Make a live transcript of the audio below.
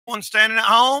one standing at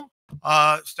home,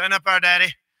 stand up there,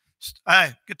 Daddy.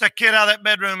 Hey, get that kid out of that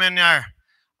bedroom in there.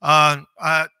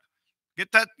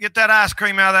 Get that ice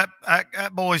cream out of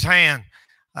that boy's hand.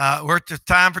 We're at the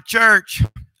time for church.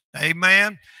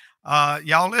 Amen.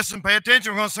 Y'all listen, pay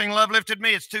attention. We're going to sing Love Lifted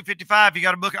Me. It's 2:55. You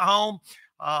got a book at home.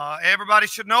 Everybody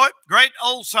should know it. Great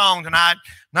old song tonight.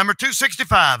 Number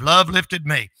 265, Love Lifted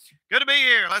Me. Good to be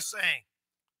here. Let's sing.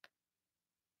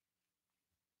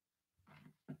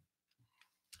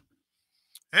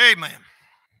 Amen.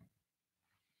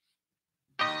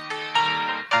 All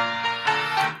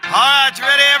right, you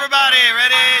ready, everybody?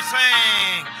 Ready,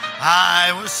 sing.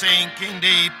 I was sinking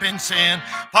deep in sin,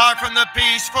 far from the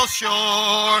peaceful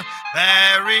shore,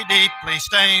 very deeply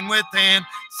stained within,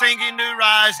 sinking to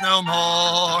rise no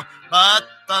more. But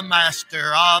the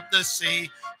master of the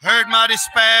sea heard my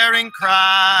despairing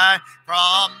cry,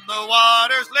 from the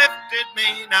waters lifted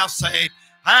me, now safe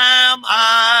am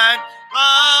I.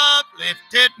 Love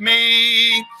lifted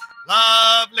me,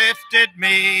 love lifted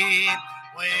me,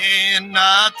 when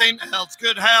nothing else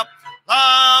could help.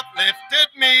 Love lifted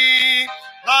me,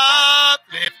 love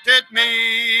lifted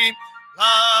me,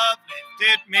 love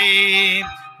lifted me,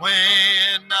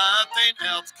 when nothing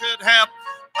else could help.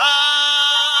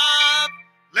 Love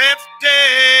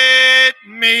lifted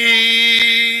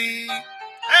me.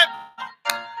 Hey.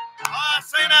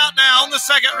 Sing it out now on the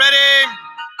second. Ready?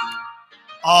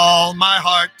 All my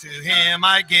heart to him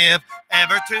I give,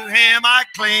 ever to him I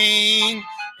cling.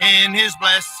 In his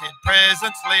blessed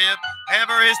presence live,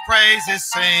 ever his praises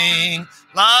sing.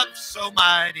 Love so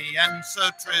mighty and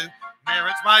so true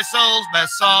merits my soul's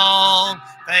best song.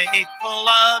 Faithful,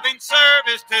 loving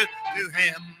service to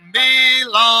him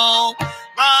belong.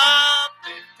 Love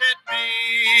lifted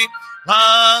me,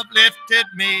 love lifted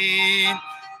me,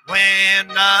 when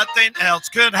nothing else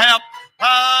could help.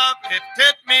 Love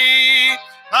lifted me,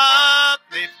 love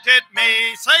lifted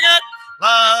me. Sing it.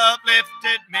 Love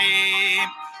lifted me,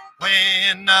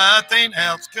 when nothing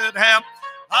else could help.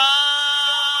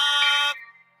 Love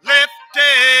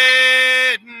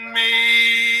lifted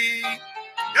me.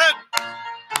 Good.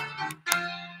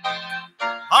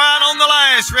 All right, on the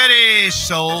last, ready.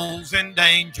 Souls in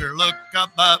danger, look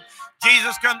above.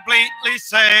 Jesus completely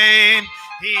saved.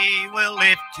 He will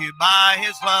lift you by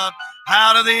his love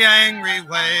out of the angry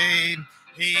wave.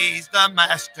 He's the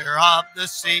master of the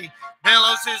sea,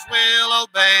 billows his will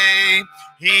obey.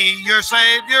 He, your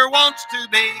Savior, wants to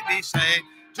be saved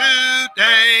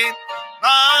today.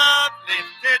 Love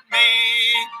lifted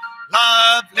me,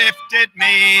 love lifted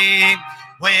me,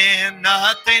 when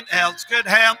nothing else could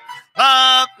help.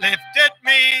 Love lifted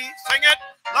me, sing it.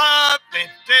 Love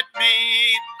lifted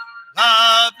me,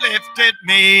 love lifted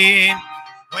me,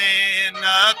 when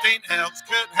nothing else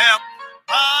could help.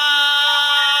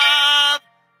 Love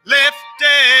lifted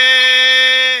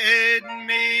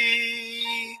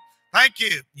me. Thank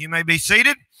you. You may be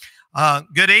seated.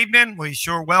 Good evening. We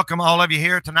sure welcome all of you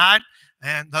here tonight,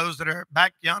 and those that are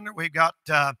back yonder. We've got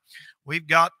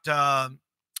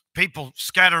people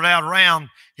scattered out around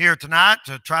here tonight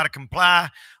to try to comply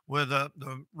with the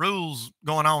rules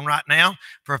going on right now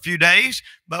for a few days.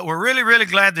 But we're really, really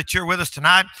glad that you're with us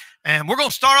tonight. And we're going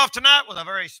to start off tonight with a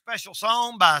very special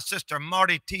song by Sister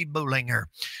Marty T. Boolinger.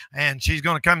 And she's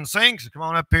going to come and sing. So come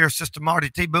on up here, Sister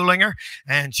Marty T. Boolinger.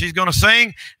 And she's going to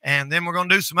sing. And then we're going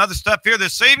to do some other stuff here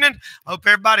this evening. Hope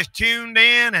everybody's tuned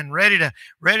in and ready to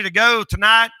go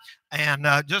tonight. And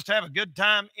just have a good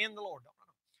time in the Lord.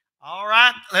 All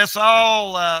right, let's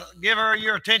all give her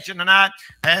your attention tonight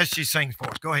as she sings for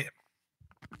us. Go ahead.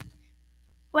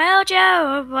 Well,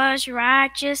 Job was a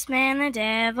righteous man, the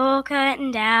devil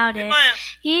couldn't doubt it. Amen.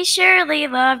 He surely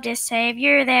loved his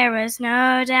Savior, there was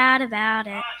no doubt about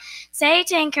it.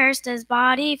 Satan cursed his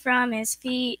body from his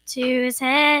feet to his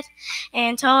head,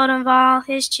 and told him of all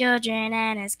his children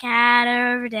and his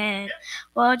cattle were dead.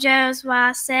 Well, Job's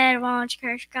wife said, won't you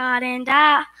curse God and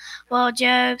die? Well,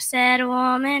 Job said,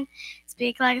 woman,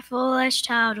 speak like a foolish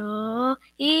child. Oh,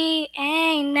 he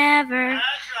ain't never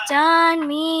done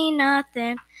me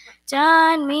nothing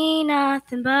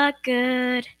but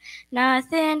good,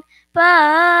 nothing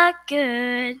but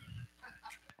good.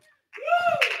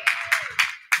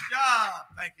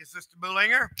 Thank you, Sister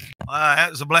Boolinger. That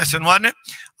was a blessing, wasn't it?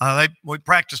 We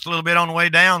practiced a little bit on the way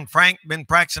down. Frank been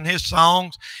practicing his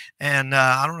songs, and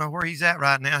I don't know where he's at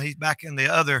right now. He's back in the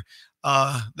other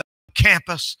the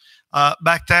campus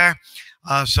back there.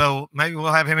 So maybe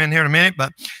we'll have him in here in a minute.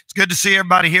 But it's good to see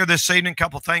everybody here this evening. A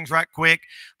couple things right quick.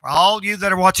 For all you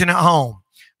that are watching at home,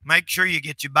 make sure you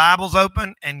get your Bibles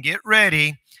open and get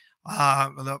ready. We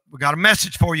got a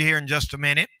message for you here in just a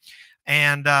minute.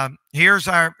 And here's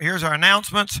our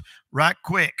announcements right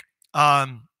quick.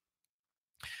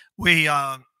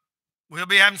 We'll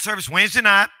be having service Wednesday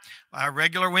night, our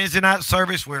regular Wednesday night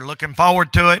service. We're looking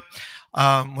forward to it.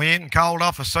 We ain't called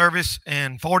off a service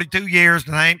in 42 years,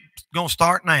 and I ain't going to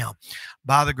start now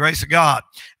by the grace of God.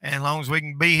 And as long as we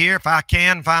can be here,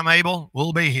 if I'm able,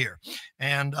 we'll be here.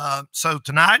 And so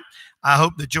tonight, I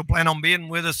hope that you'll plan on being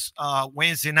with us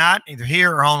Wednesday night, either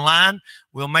here or online.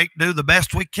 We'll do the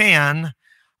best we can.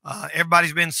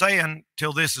 Everybody's been saying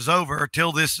till this is over.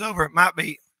 It might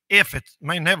be, it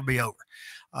may never be over.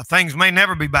 Things may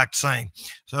never be back the same.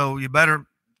 So you better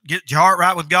get your heart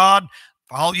right with God.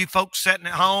 For all you folks sitting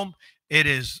at home,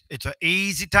 it's an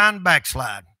easy time to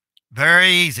backslide. Very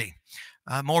easy.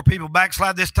 More people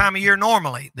backslide this time of year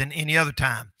normally than any other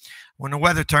time when the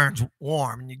weather turns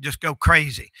warm and you just go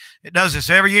crazy. It does this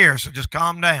every year, so just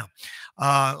calm down.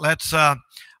 Let's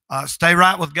stay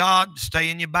right with God. Stay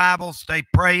in your Bible. Stay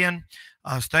praying.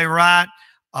 Stay right.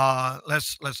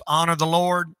 Let's honor the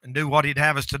Lord and do what He'd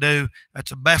have us to do.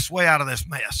 That's the best way out of this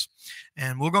mess.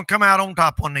 And we're going to come out on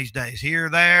top one of these days, here or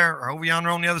there, or over yonder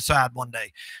on the other side one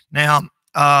day. Now,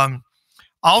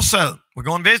 also, we're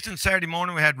going visiting Saturday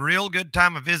morning. We had a real good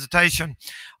time of visitation.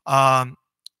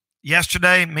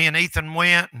 Yesterday, me and Ethan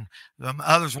went, and some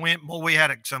others went. Boy, we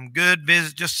had some good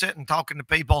visits, just sitting talking to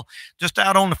people just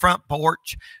out on the front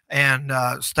porch and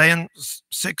staying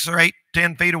 6 or 8,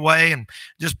 10 feet away and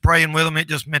just praying with them. It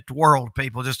just meant the world to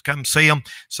people just to come see them.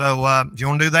 So if you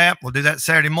want to do that, we'll do that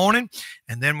Saturday morning.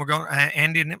 And then we're going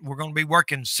to be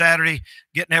working Saturday,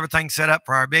 getting everything set up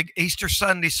for our big Easter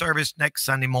Sunday service next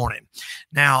Sunday morning.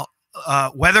 Now,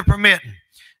 weather permitting,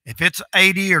 if it's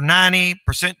 80 or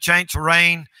 90% chance of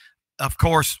rain, of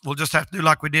course, we'll just have to do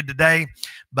like we did today.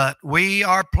 But we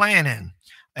are planning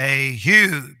a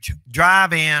huge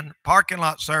drive-in parking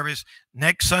lot service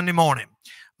next Sunday morning.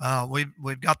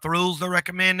 We've got the rules they're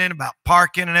recommending about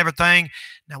parking and everything.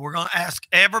 Now, we're going to ask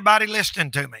everybody listening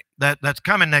to me that's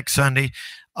coming next Sunday.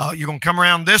 You're going to come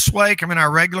around this way, come in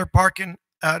our regular parking,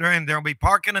 and there'll be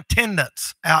parking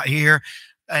attendants out here.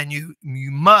 And you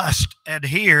must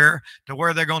adhere to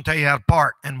where they're going to tell you how to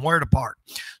park and where to park.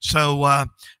 So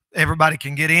everybody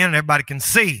can get in and everybody can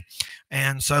see.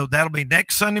 And so that'll be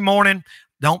next Sunday morning.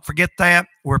 Don't forget that.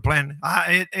 We're planning.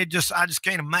 I just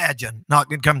can't imagine not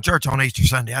going to come to church on Easter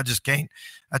Sunday. I just can't.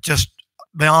 That's just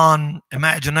beyond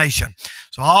imagination.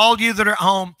 So all you that are at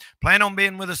home, plan on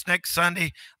being with us next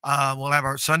Sunday. We'll have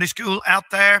our Sunday school out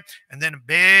there, and then a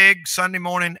big Sunday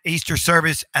morning Easter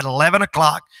service at 11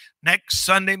 o'clock next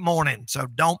Sunday morning. So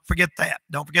don't forget that.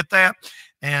 Don't forget that.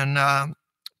 And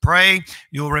pray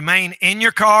you'll remain in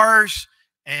your cars,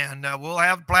 and we'll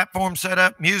have the platform set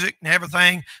up, music and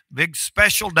everything. Big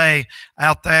special day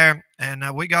out there.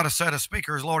 And we got a set of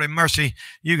speakers, Lord have mercy.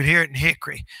 You can hear it in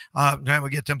Hickory. Then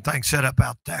we get them things set up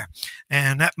out there.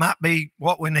 And that might be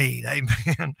what we need.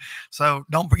 Amen. So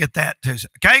don't forget that too.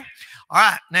 Okay? All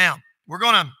right. Now, we're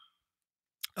going to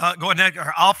go ahead and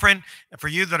our offering for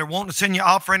you that are wanting to send your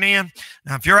offering in.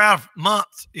 Now, if you're out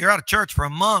of church for a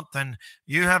month and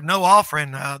you have no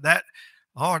offering,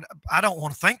 Lord, I don't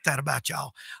want to think that about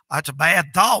y'all. That's a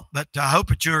bad thought, but I hope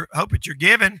that you're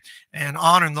giving and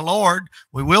honoring the Lord.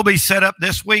 We will be set up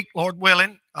this week, Lord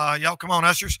willing. Y'all come on,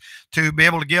 ushers, to be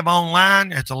able to give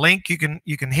online. It's a link you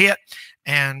can hit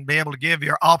and be able to give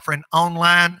your offering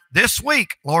online this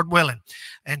week, Lord willing.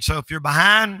 And so if you're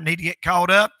behind, need to get caught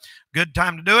up, good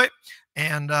time to do it.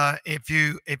 And if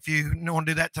you want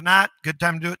to do that tonight, good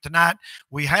time to do it tonight.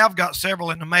 We have got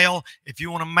several in the mail. If you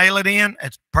want to mail it in,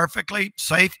 it's perfectly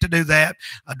safe to do that.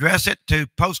 Address it to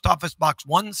Post Office Box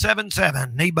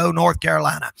 177, Nebo, North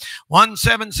Carolina.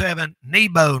 177,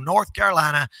 Nebo, North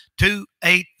Carolina,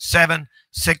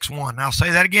 28761. I'll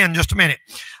say that again in just a minute.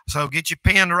 So get your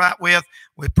pen to write with.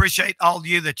 We appreciate all of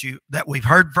you that we've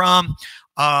heard from.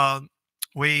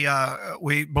 We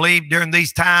believe during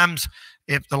these times,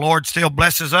 if the Lord still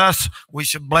blesses us, we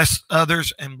should bless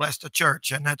others and bless the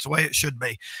church. And that's the way it should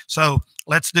be. So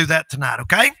let's do that tonight,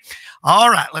 okay? All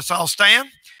right, let's all stand.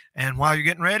 And while you're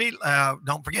getting ready,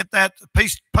 don't forget that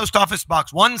Post Office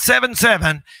Box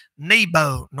 177,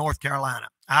 Nebo, North Carolina.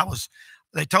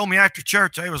 They told me after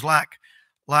church, they was like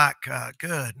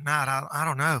good night. I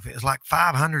don't know if it was like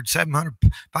 500, 700,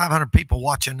 500 people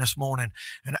watching this morning,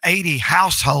 and 80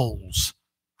 houses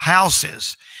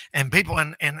and people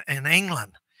in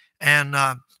England and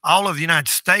all of the United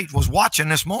States was watching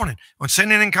this morning and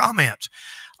sending in comments.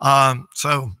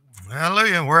 So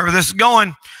hallelujah, wherever this is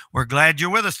going, we're glad you're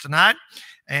with us tonight.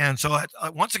 And so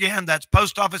once again, that's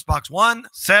Post Office Box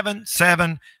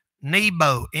 177,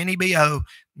 Nebo, Nebo,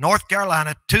 North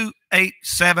Carolina,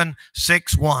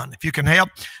 28761. If you can help,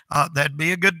 that'd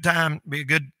be a good time, be a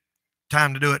good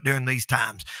time to do it during these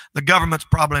times. The government's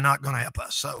probably not going to help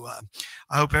us. So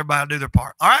I hope everybody will do their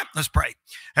part. All right, let's pray.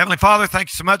 Heavenly Father, thank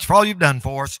you so much for all you've done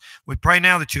for us. We pray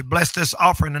now that you bless this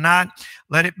offering tonight.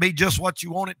 Let it be just what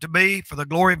you want it to be for the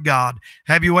glory of God.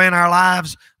 Have your way in our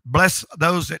lives. Bless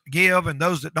those that give and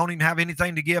those that don't even have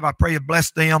anything to give. I pray you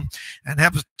bless them and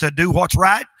help us to do what's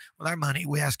right with our money.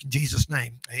 We ask in Jesus'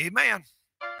 name. Amen.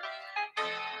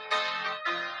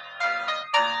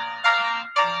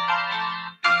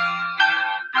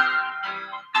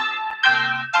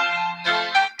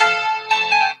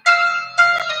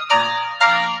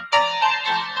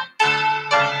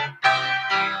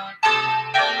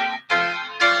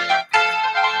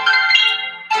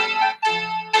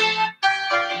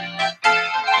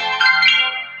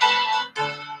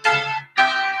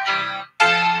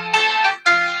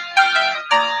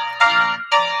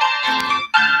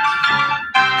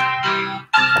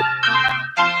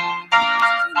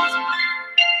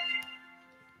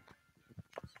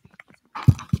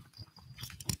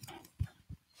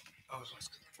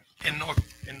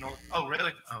 In North. Oh,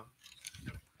 really? Oh.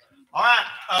 All right.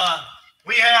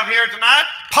 We have here tonight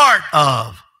part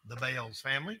of the Bales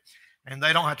family, and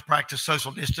they don't have to practice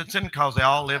social distancing because they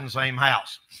all live in the same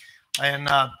house. And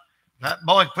that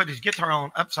boy put his guitar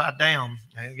on upside down.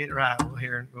 And get it right. We'll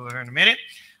hear in a minute.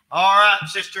 All right,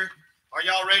 sister. Are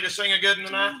y'all ready to sing a good one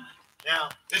tonight? Now,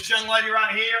 this young lady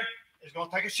right here is going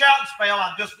to take a shouting spell.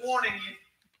 I'm just warning you.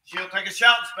 She'll take a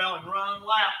shouting spell and run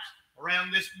laps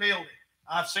around this building.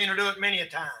 I've seen her do it many a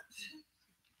times.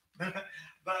 But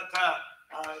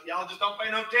y'all just don't pay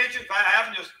no attention. If I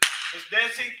haven't, just Miss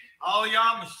Desi, all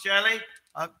y'all, Miss Shelley,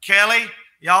 Kelly,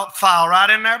 y'all file right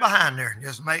in there behind her and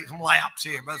just make some laps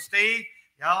here. But Steve,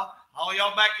 y'all, all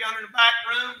y'all back yonder in the back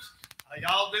rooms,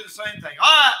 y'all do the same thing. All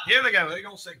right, here they go. They're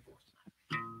going to sing for us.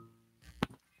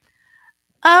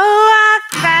 Oh, I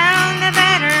found a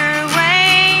better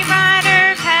way,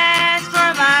 brighter paths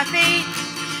for my feet.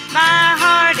 My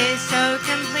heart is so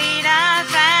complete, I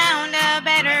found a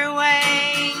better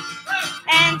way.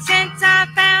 And since I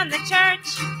found the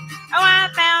church, oh, I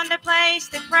found a place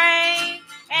to pray.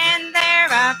 And there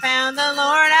I found the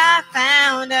Lord, I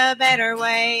found a better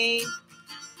way.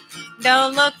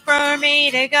 Don't look for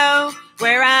me to go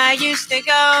where I used to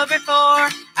go before.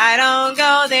 I don't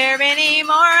go there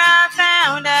anymore, I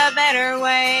found a better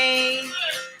way.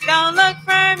 Don't look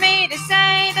for me to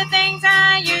say the things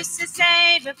I used to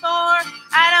say before.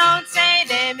 I don't say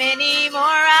them anymore,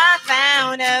 I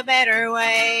found a better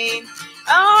way.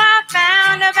 Oh, I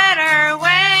found a better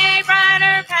way,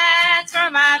 brighter paths for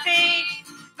my feet.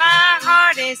 My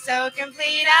heart is so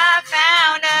complete, I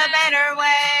found a better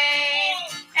way.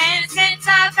 And since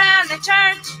I found the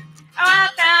church, oh,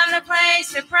 I found a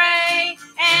place to pray.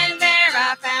 And there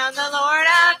I found the Lord,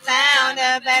 I found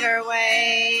a better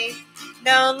way.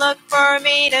 Don't look for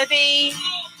me to be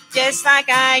just like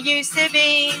I used to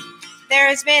be.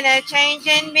 There's been a change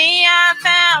in me, I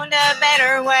found a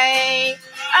better way.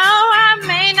 Oh, I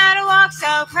may not walk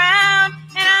so proud,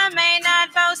 and I may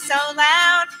not boast so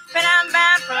loud, but I'm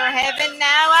bound for heaven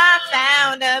now, I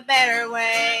found a better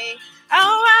way. Oh,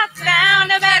 I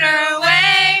found a better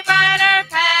way, brighter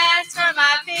paths for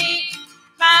my feet.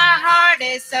 My heart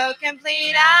is so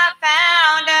complete, I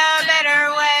found a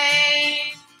better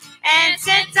way. And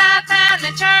since I found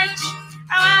the church,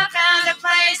 oh, I found a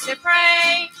place to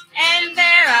pray. And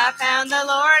there I found the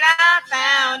Lord, I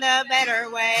found a better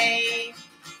way.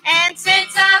 And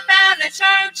since I found the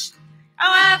church, oh,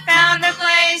 I found a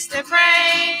place to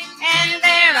pray. And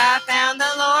there I found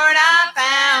the Lord, I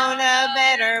found a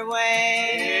better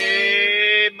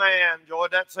way. Amen. Joy,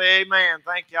 that's amen.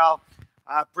 Thank y'all.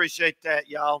 I appreciate that,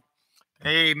 y'all.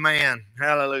 Amen.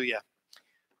 Hallelujah.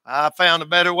 I found a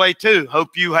better way too.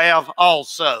 Hope you have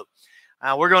also.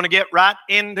 We're going to get right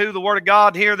into the Word of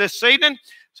God here this evening.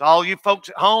 So all you folks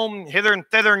at home, hither and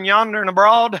thither and yonder and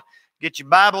abroad, get your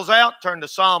Bibles out, turn to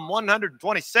Psalm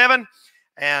 127,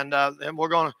 and then I'm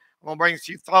going to bring a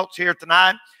few thoughts here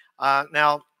tonight.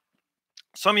 Now,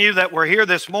 some of you that were here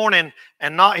this morning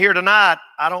and not here tonight,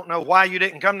 I don't know why you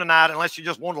didn't come tonight unless you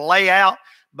just want to lay out,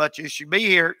 but you should be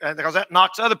here because that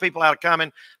knocks other people out of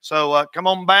coming. So come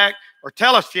on back or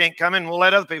tell us if you ain't coming. We'll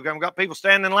let other people come. We've got people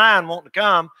standing in line wanting to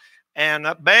come and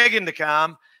begging to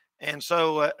come. And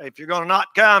so if you're going to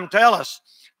not come, tell us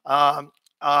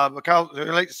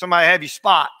because somebody have your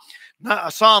spot.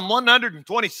 Psalm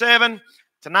 127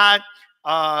 tonight.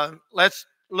 Let's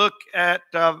look at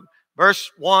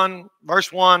verse 1,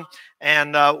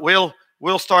 and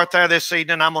we'll start there this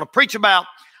evening. I'm going to preach about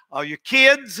your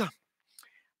kids.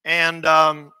 And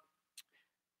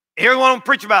here's what I'm going to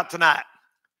preach about tonight.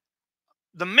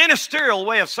 The ministerial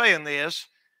way of saying this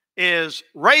is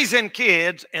raising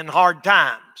kids in hard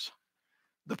times.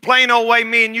 The plain old way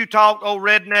me and you talk, old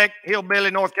redneck,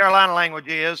 hillbilly, North Carolina language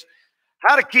is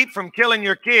how to keep from killing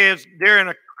your kids during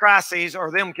a crisis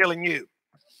or them killing you.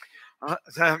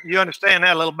 So you understand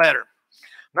that a little better.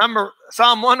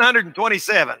 Psalm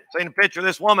 127. Seen a picture of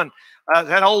this woman,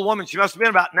 that old woman. She must have been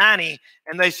about 90.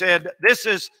 And they said, this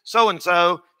is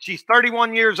so-and-so. She's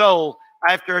 31 years old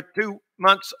after 2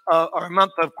 months or a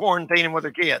month of quarantining with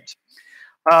her kids.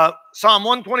 Psalm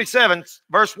 127,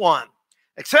 verse 1.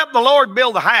 Except the Lord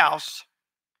build the house,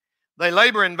 they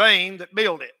labor in vain that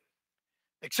build it.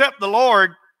 Except the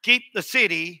Lord keep the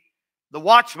city, the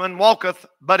watchman walketh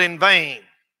but in vain.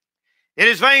 It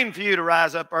is vain for you to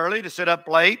rise up early, to sit up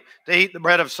late, to eat the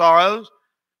bread of sorrows,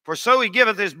 for so he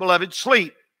giveth his beloved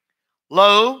sleep.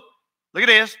 Lo, look at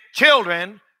this,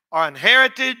 children are an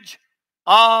heritage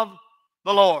of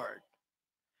the Lord,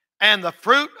 and the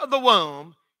fruit of the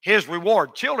womb his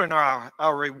reward. Children are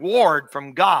a reward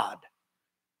from God.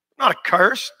 Not a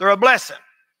curse, they're a blessing.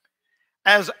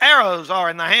 As arrows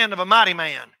are in the hand of a mighty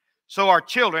man, so are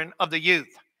children of the youth.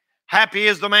 Happy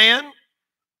is the man,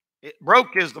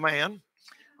 broke is the man,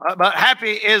 but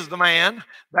happy is the man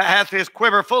that hath his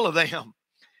quiver full of them.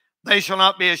 They shall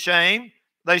not be ashamed.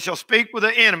 They shall speak with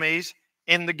the enemies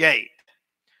in the gate.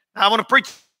 Now, I want to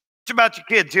preach about your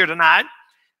kids here tonight,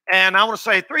 and I want to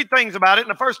say 3 things about it. And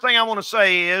the first thing I want to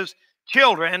say is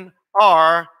children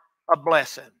are a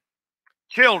blessing.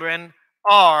 Children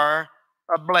are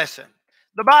a blessing.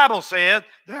 The Bible says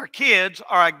that our kids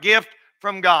are a gift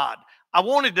from God. I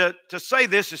wanted to say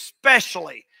this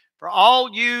especially for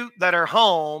all you that are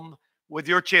home with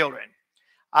your children.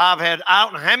 I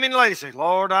don't know how many ladies say,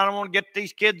 Lord, I don't want to get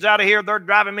these kids out of here. They're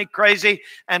driving me crazy.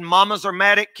 And mamas are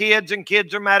mad at kids and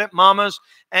kids are mad at mamas.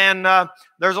 And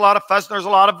there's a lot of fuss. There's a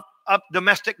lot of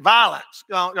domestic violence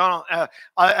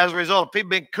as a result of people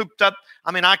being cooped up.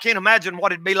 I mean, I can't imagine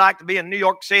what it'd be like to be in New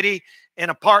York City in an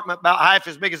apartment about half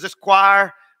as big as this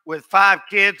choir with 5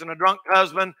 kids and a drunk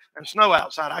husband and snow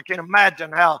outside. I can't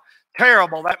imagine how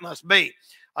terrible that must be.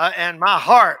 And my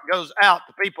heart goes out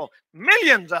to people,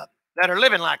 millions of them that are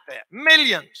living like that,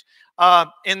 millions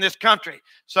in this country.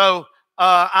 So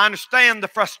I understand the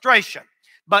frustration,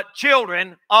 but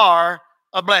children are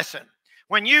a blessing.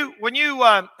 When you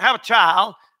have a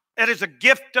child, it is a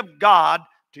gift of God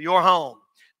to your home.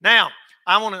 Now,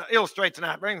 I want to illustrate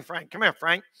tonight. Bring Frank. Come here,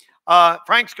 Frank.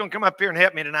 Frank's going to come up here and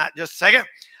help me tonight. Just a second.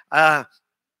 Come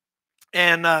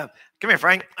here,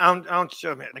 Frank. I want to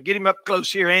show him. Now get him up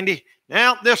close here, Andy.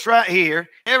 Now, this right here,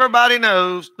 everybody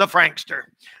knows the Frankster.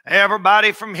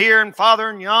 Everybody from here and farther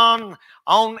and yon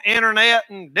on the internet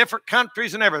and different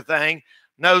countries and everything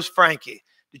knows Frankie.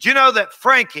 Did you know that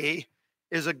Frankie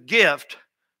is a gift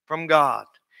from God?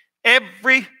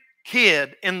 Every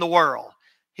kid in the world,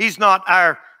 he's not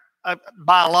our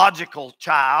biological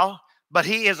child, but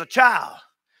he is a child.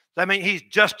 I mean, he's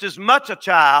just as much a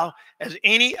child as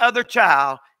any other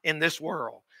child in this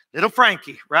world. Little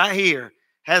Frankie right here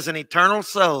has an eternal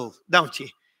soul, don't you?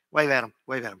 Wave at him.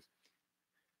 Wave at him.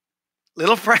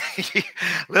 Little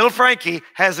Frankie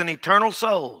has an eternal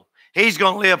soul. He's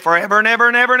going to live forever and ever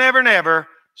and ever and ever and ever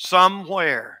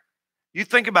somewhere. You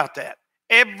think about that.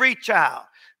 Every child.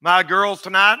 My girls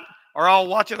tonight are all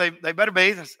watching. They better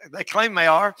be. They claim they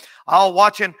are. All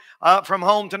watching from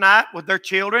home tonight with their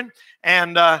children.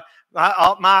 And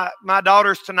my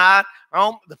daughters tonight are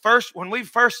on when we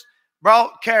first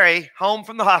brought Carrie home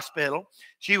from the hospital.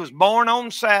 She was born on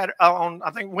Saturday, on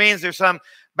I think Wednesday or something.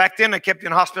 Back then they kept you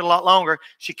in the hospital a lot longer.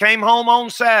 She came home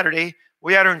on Saturday.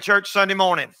 We had her in church Sunday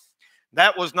morning.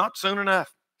 That was not soon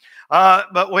enough.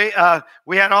 But we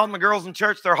had all the girls in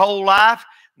church their whole life.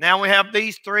 Now we have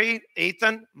these 3: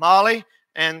 Ethan, Molly,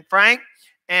 and Frank,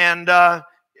 and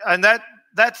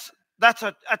that's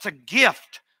a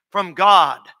gift from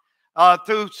God.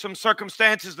 Through some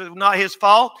circumstances that were not his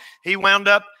fault, he wound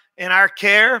up in our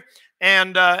care,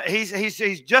 and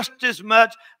he's just as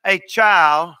much a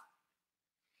child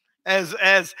as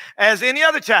any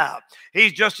other child.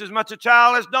 He's just as much a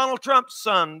child as Donald Trump's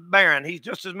son, Barron. He's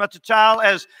just as much a child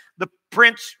as the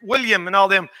Prince William and all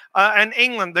them, and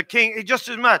England, the king. He's just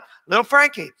as much. Little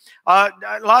Frankie. A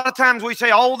lot of times we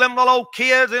say, oh, them little old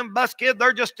kids, them bus kids,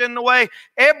 they're just in the way.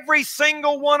 Every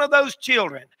single one of those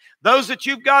children, those that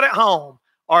you've got at home,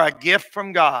 are a gift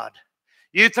from God.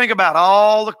 You think about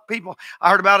all the people.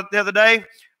 I heard about it the other day.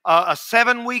 A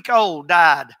 7-week-old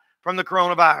died from the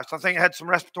coronavirus. I think it had some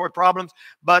respiratory problems,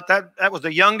 but that was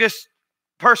the youngest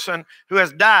person who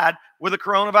has died with the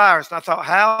coronavirus. And I thought,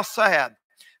 how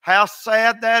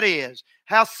sad that is.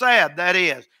 How sad that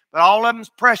is. But all of them's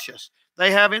precious.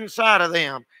 They have inside of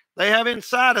them.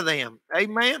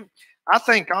 Amen. I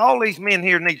think all these men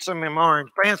here need some of them orange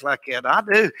pants like that. I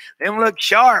do. Them look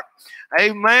sharp.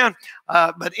 Amen.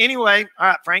 But anyway, all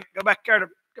right, Frank, go back there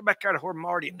to where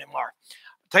Marty and them are.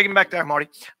 Take him back there, Marty.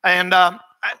 And I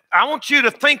want you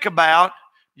to think about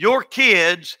your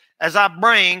kids as I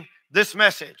bring this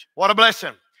message. What a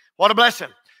blessing. What a blessing.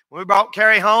 We brought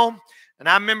Carrie home, and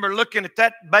I remember looking at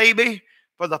that baby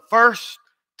for the first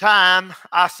time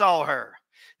I saw her.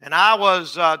 And I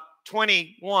was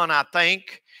 21, I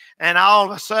think. And all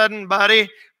of a sudden, buddy,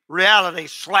 reality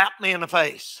slapped me in the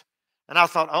face. And I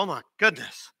thought, oh, my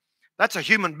goodness, that's a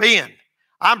human being.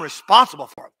 I'm responsible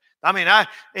for it. I mean,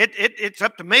 it's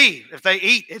up to me if they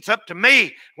eat. It's up to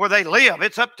me where they live.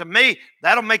 It's up to me.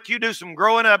 That'll make you do some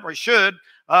growing up, or should,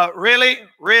 really,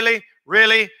 really,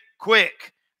 really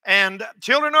quick. And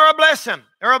children are a blessing.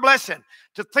 They're a blessing.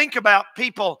 To think about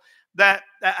people that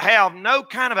have no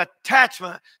kind of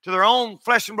attachment to their own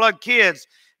flesh and blood kids,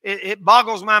 it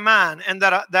boggles my mind. And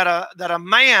that a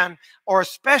man, or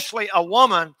especially a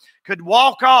woman, could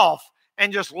walk off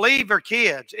and just leave her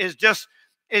kids is just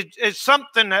it's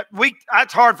something that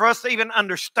it's hard for us to even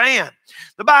understand.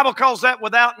 The Bible calls that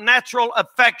without natural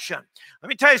affection. Let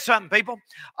me tell you something, people.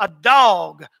 A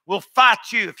dog will fight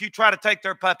you if you try to take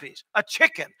their puppies. A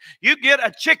chicken. You get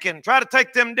a chicken, try to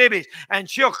take them dibbies, and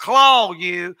she'll claw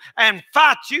you and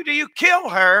fight you till you kill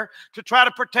her to try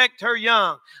to protect her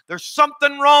young. There's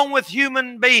something wrong with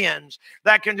human beings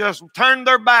that can just turn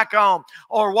their back on,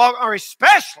 or walk, or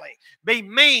especially be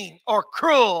mean or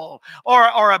cruel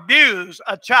or abuse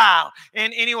a child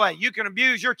in any way. You can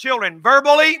abuse your children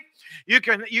verbally. You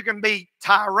can be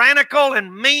tyrannical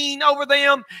and mean over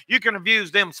them. You can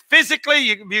abuse them physically.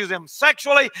 You can abuse them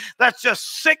sexually. That's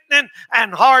just sickening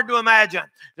and hard to imagine.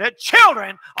 That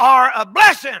children are a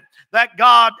blessing that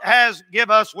God has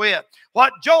given us with.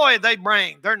 What joy they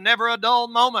bring. They're never a dull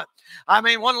moment. I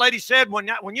mean, one lady said, when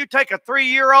you take a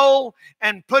 3-year-old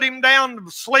and put him down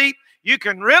to sleep, you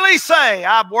can really say,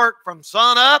 I've worked from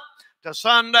sun up to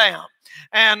sundown.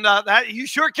 And that you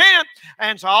sure can.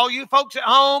 And so all you folks at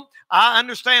home, I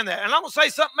understand that. And I'm going to say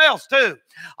something else too.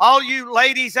 All you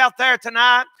ladies out there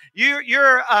tonight,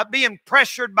 you're being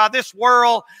pressured by this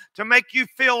world to make you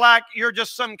feel like you're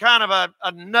just some kind of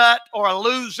a nut or a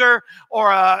loser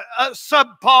or a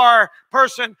subpar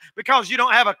person because you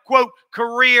don't have a, quote,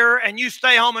 career and you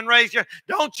stay home and raise your...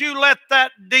 Don't you let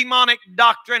that demonic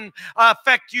doctrine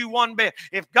affect you one bit.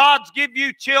 If God's give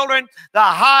you children, the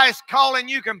highest calling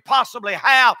you can possibly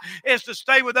have is to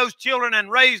stay with those children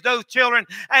and raise those children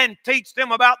and teach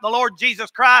them about the Lord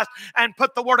Jesus Christ and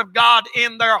put the Word of God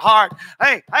in their heart.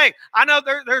 Hey, I know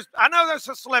there's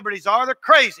some celebrities they're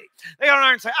crazy. They go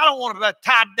there and say, I don't want to be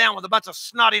tied down with a bunch of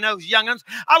snotty-nosed young'uns.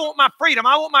 I want my freedom.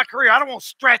 I want my career. I don't want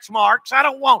stretch marks. I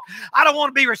don't want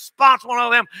to be responsible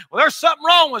for them. Well, there's something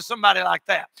wrong with somebody like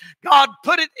that. God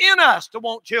put it in us to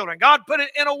want children. God put it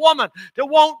in a woman to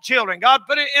want children. God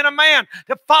put it in a man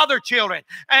to father children.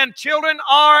 And children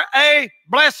are a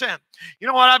blessing. You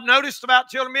know what I've noticed about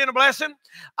children being a blessing?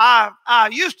 I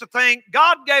used to think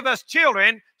God gave us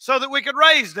children so that we could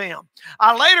raise them.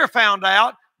 I later found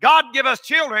out God gave us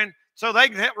children so they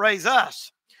can raise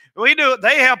us. We do it.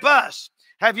 They help us.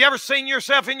 Have you ever seen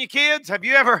yourself in your kids? Have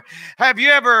you ever,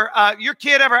 your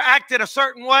kid ever acted a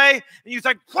certain way and you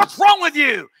think, what's wrong with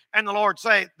you? And the Lord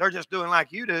say, they're just doing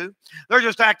like you do. They're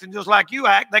just acting just like you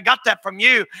act. They got that from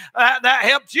you. That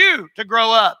helps you to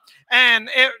grow up. And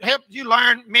it helps you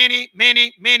learn many,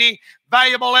 many, many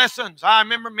valuable lessons. I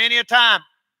remember many a time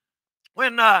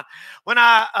when my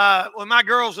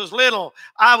girls was little,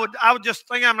 I would just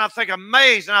think, I'd think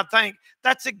amazed, and I'd think,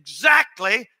 that's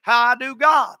exactly how I do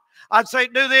God. I'd say,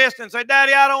 do this, and say,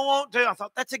 Daddy, I don't want to. I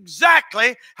thought, that's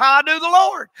exactly how I do the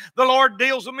Lord. The Lord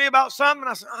deals with me about something, and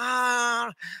I said,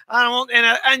 I don't want,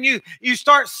 and you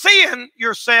start seeing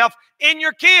yourself in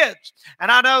your kids.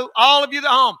 And I know all of you at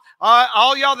home,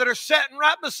 all y'all that are sitting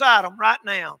right beside them right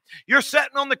now, you're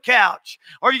sitting on the couch,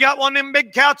 or you got one of them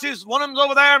big couches, one of them's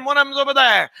over there and one of them's over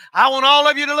there. I want all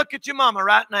of you to look at your mama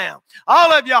right now.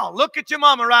 All of y'all, look at your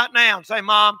mama right now and say,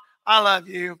 Mom, I love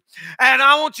you. And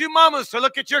I want you mamas to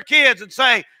look at your kids and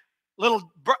say,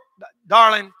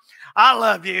 darling, I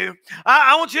love you.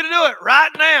 I want you to do it right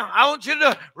now. I want you to do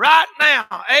it right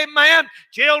now. Amen.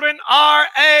 Children are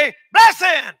a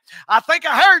blessing. I think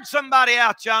I heard somebody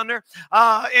out yonder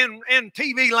in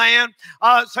TV land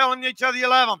telling each other you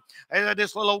love them.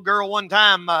 This little old girl one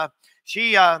time,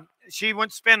 she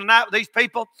went to spend the night with these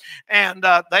people, and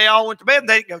they all went to bed and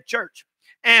they didn't go to church.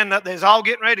 And they was all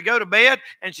getting ready to go to bed,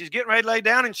 and she's getting ready to lay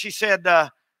down, and she said,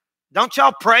 don't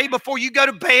y'all pray before you go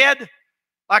to bed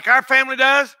like our family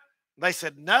does? They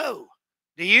said, no.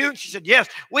 Do you? And she said, yes.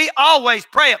 We always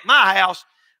pray at my house.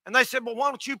 And they said, well, why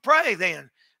don't you pray then?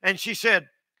 And she said,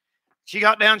 she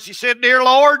got down, she said, dear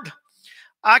Lord,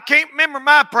 I can't remember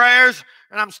my prayers,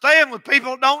 and I'm staying with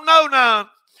people that don't know none.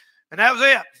 And that was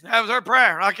it. That was her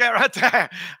prayer. Like that right there.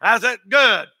 That's it.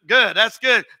 Good, good. That's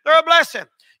good. They're a blessing.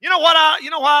 You know why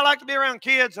I like to be around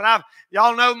kids? And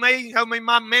y'all know me,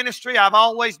 my ministry. I'm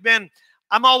always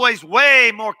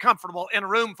way more comfortable in a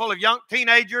room full of young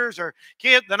teenagers or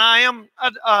kids than I am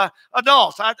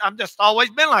adults. I've just always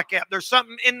been like that. There's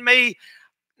something in me,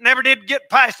 never did get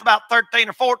past about 13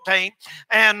 or 14,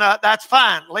 and that's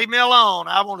fine. Leave me alone.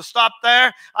 I want to stop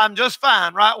there. I'm just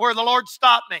fine right where the Lord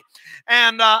stopped me.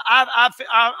 And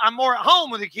I'm more at home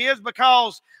with the kids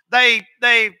because they're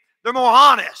more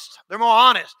honest. They're more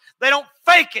honest. They don't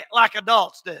fake it like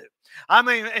adults do. I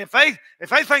mean, if they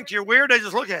think you're weird, they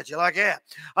just look at you like that.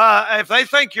 If they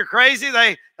think you're crazy,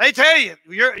 they tell you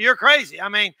you're crazy. I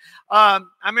mean, I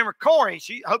remember Corey.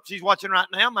 I hope she's watching right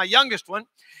now. My youngest one.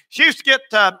 She used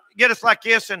to get us like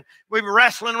this, and we were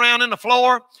wrestling around in the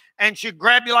floor, and she'd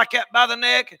grab you like that by the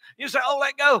neck. You say, "Oh,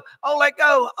 let go! Oh, let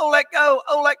go! Oh, let go!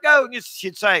 Oh, let go!" And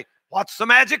she'd say, "What's the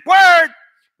magic word?"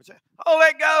 We'd say, "Oh,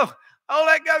 let go! Oh,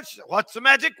 let go!" She said, "What's the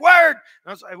magic word?"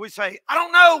 We say, "I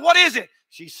don't know. What is it?"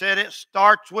 She said, "It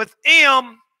starts with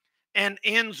M and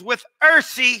ends with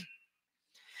Ursi."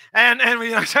 And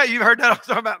you've heard that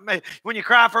about me. When you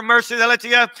cry for mercy, they let you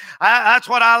go. That's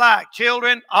what I like.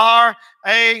 Children are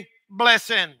a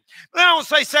blessing. But then I want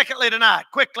to say secondly tonight,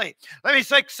 quickly. Let me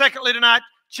say secondly tonight,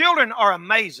 children are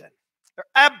amazing. They're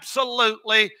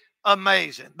absolutely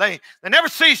amazing. They never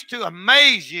cease to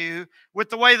amaze you with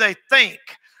the way they think.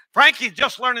 Frankie's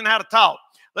just learning how to talk.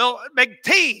 Little Big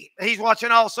T, he's watching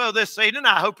also this season.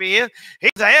 I hope he is.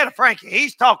 He's ahead of Frankie.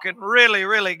 He's talking really,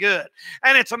 really good.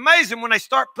 And it's amazing when they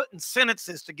start putting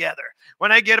sentences together. When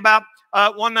they get about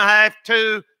 1.5,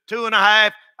 2, 2.5.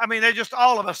 I mean, they just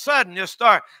all of a sudden just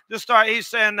start. He's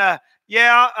saying,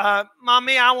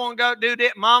 Mommy, I want to go do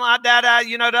that. Mom, that,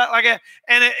 like that.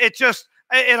 And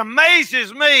it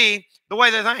amazes me the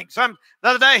way they think. The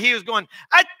other day he was going,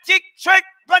 I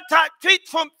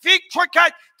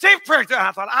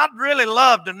thought, I'd really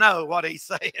love to know what he's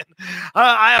saying.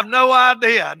 I have no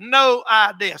idea.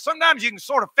 Sometimes you can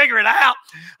sort of figure it out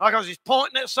because he's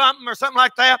pointing at something or something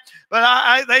like that.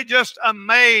 But they just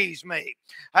amaze me.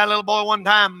 I had a little boy one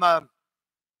time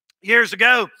years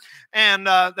ago, and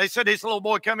they said this little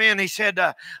boy come in. He said,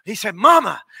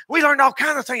 Mama, we learned all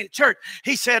kinds of things at church.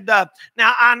 He said, now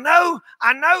I know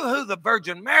who the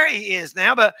Virgin Mary is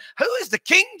now, but who is the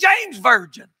King James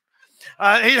Virgin?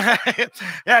 He had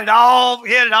it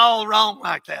all wrong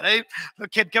like that. The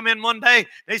kid come in one day.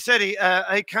 He said he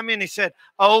come in. He said,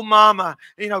 "Oh, Mama,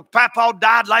 Papa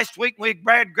died last week. We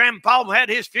had Grandpa had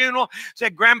his funeral.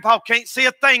 Said Grandpa can't see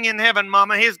a thing in heaven,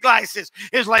 Mama. His glasses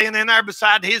is laying in there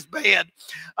beside his bed."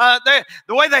 The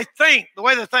way they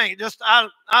think, just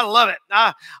I love it.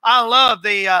 I love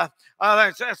the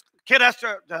kid asked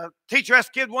the teacher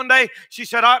asked the kid one day. She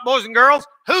said, "All right, boys and girls,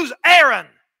 who's Aaron?"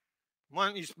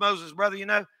 One is Moses' brother,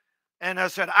 And I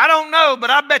said, "I don't know, but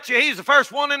I bet you he's the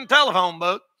first one in the telephone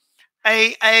book."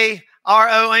 Aaron.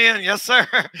 Yes, sir.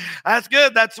 That's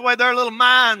good. That's the way their little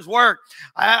minds work.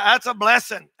 That's a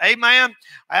blessing. Amen.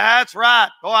 That's right.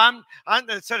 Boy, I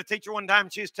said a teacher one time,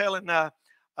 she was telling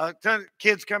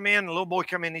kids come in, a little boy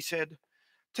come in, he said,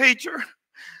 "Teacher,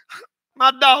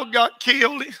 my dog got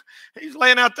killed. He's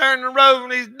laying out there in the road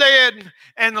and he's dead."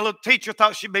 And the little teacher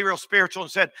thought she'd be real spiritual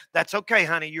and said, "That's okay,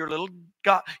 honey. Your little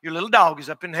dog is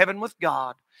up in heaven with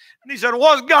God." And he said,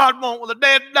 "What's God want with a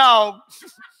dead dog?"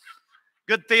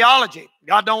 Good theology.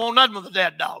 God don't want nothing with a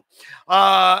dead dog.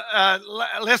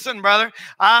 Listen, brother,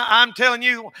 I'm telling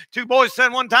you, two boys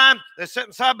said one time, they're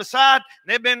sitting side by side,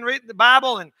 and they've been reading the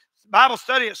Bible and Bible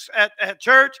study at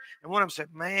church, and one of them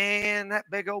said, "Man, that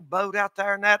big old boat out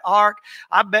there in that ark,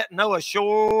 I bet Noah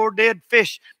sure did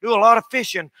do a lot of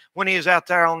fishing when he was out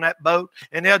there on that boat."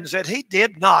 And the other said, "He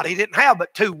did not. He didn't have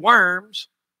but 2 worms."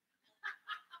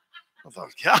 I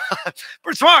thought, God,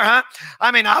 pretty smart, huh?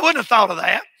 I mean, I wouldn't have thought of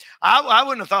that. I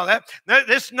wouldn't have thought of that.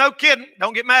 This is no kidding.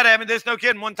 Don't get mad at me. This is no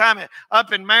kidding. One time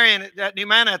up in Marion at New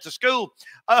Manor at the school,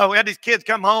 we had these kids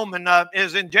come home, and it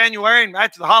was in January and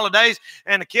after the holidays,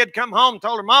 and the kid come home and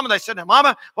told her mama. They said, "Now,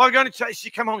 Mama, what are we going to say?"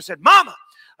 She come home and said, "Mama,"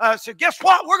 said, "guess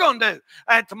what we're going to do?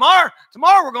 And tomorrow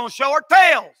we're going to show our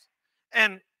tails."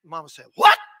 And Mama said,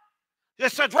 "What?" She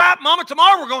said, right, Mama,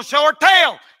 tomorrow we're going to show her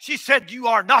tail. She said, you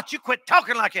are not. You quit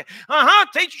talking like it.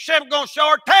 Teacher said we're going to show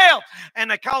her tail.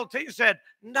 And they called the teacher and said,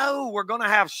 no, we're going to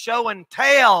have show and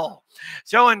tell.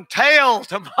 Show and tell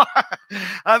tomorrow.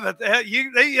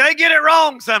 They get it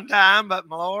wrong sometime, but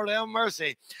my Lord have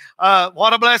mercy.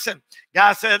 What a blessing.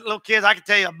 Guy said, little kids, I can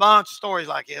tell you a bunch of stories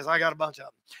like this. I got a bunch of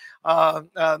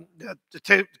them. The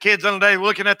two kids on the day were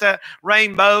looking at that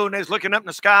rainbow, and they was looking up in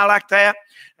the sky like that.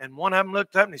 And one of them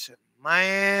looked up and he said,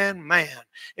 man,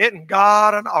 isn't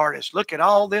God an artist? Look at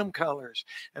all them colors.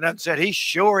 And I said, he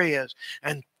sure is.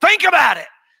 And think about it.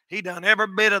 He done every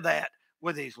bit of that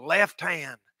with his left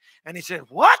hand. And he said,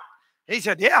 what? He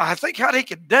said, yeah, I think what he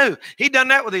could do. He done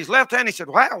that with his left hand. He said,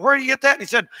 wow, where did you get that? And he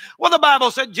said, well, the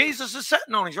Bible said Jesus is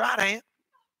sitting on his right hand.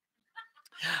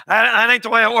 That ain't the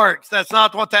way it works. That's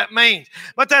not what that means.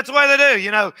 But that's the way they do.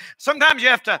 You know, sometimes you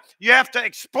have to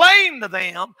explain to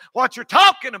them what you're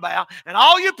talking about. And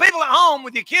all you people at home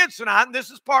with your kids tonight, and this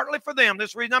is partly for them.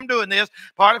 This is the reason I'm doing this,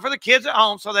 partly for the kids at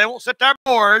home, so they won't sit there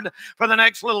bored for the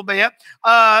next little bit.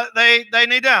 They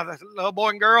need to, the little boy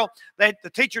and girl,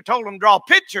 the teacher told them to draw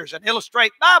pictures and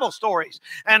illustrate Bible stories.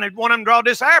 And they wanted them to draw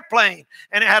this airplane.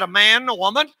 And it had a man and a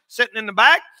woman sitting in the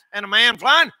back, and a man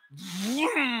flying,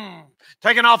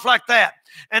 taking off like that.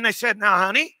 And they said, now,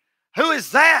 honey, who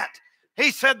is that?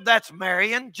 He said, that's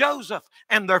Mary and Joseph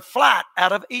and their flight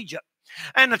out of Egypt.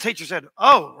 And the teacher said,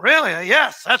 oh, really?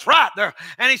 Yes, that's right.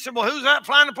 And he said, well, who's that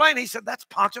flying the plane? He said, that's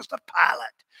Pontius the Pilate.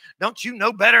 Don't you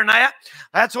know better than that?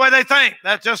 That's the way they think.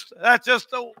 That's just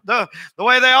the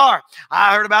way they are.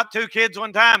 I heard about two kids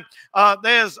one time.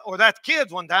 That's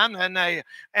kids one time, and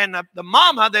the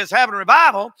mama that's having a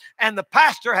revival, and the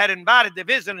pastor had invited the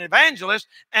visiting evangelist,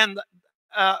 and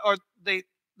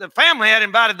the family had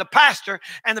invited the pastor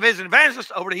and the visiting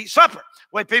evangelist over to eat supper.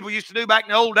 The way people used to do back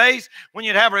in the old days when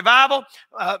you'd have revival.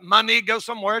 Monday they'd go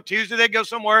somewhere, Tuesday they'd go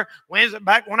somewhere, Wednesday,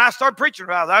 back when I started preaching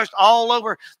revival, I was all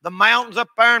over the mountains up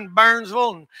there in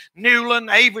Burnsville and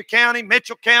Newland, Avery County,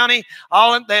 Mitchell County.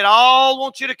 They'd all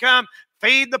want you to come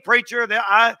feed the preacher.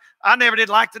 I never did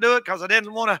like to do it because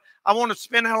I wanted to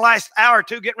spend the last hour or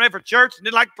two getting ready for church and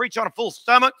didn't like to preach on a full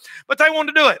stomach, but they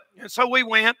wanted to do it. And so we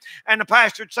went, and the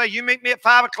pastor would say, you meet me at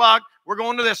 5 o'clock. We're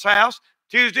going to this house.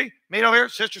 Tuesday, meet over here,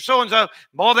 Sister So-and-so.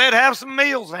 Boy, they'd have some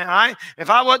meals now. If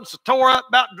I wasn't so tore up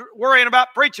about worrying about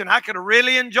preaching, I could have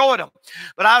really enjoyed them.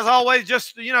 But I was always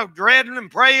just, dreading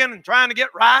and praying and trying to get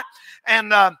right.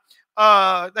 And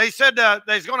they said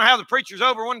they was going to have the preachers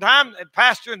over one time, the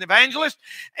pastor and the evangelist,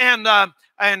 and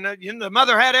the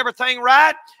mother had everything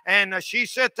right, and she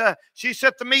set the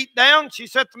meat down, she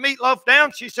set the meatloaf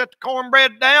down, she set the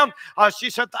cornbread down, she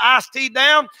set the iced tea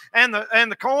down, and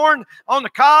the corn on the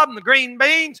cob and the green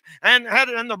beans, and had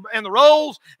it in the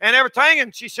rolls and everything.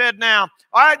 And she said, now,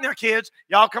 all right, now kids,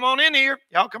 y'all come on in here.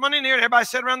 Y'all come on in here. And everybody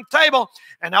sat around the table,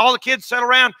 and all the kids sat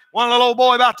around. One little old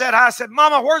boy about that high said,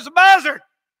 Mama, where's the buzzard?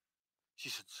 She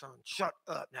said, son, shut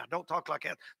up. Now, don't talk like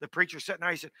that. The preacher sitting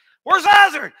there, he said, where's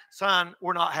buzzard? Son,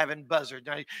 we're not having buzzard.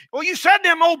 Now, well, you said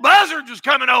them old buzzards was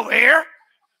coming over here.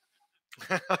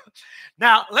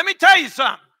 Now, let me tell you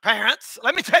something, parents.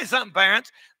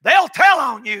 They'll tell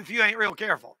on you if you ain't real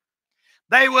careful.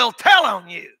 They will tell on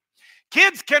you.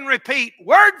 Kids can repeat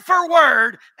word for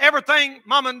word everything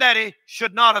mom and daddy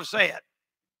should not have said.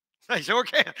 They sure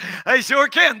can. They sure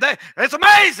can. It's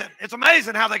amazing. It's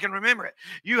amazing how they can remember it.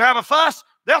 You have a fuss,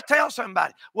 they'll tell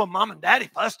somebody. Well, mom and daddy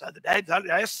fussed the other day.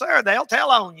 Yes, sir. They'll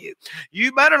tell on you.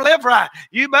 You better live right.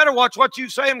 You better watch what you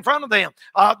say in front of them.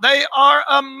 They are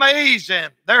amazing.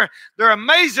 They're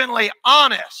amazingly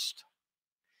honest.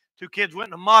 Two kids went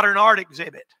in a modern art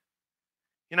exhibit.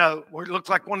 Where it looks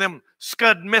like one of them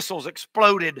Scud missiles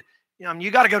exploded.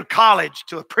 You got to go to college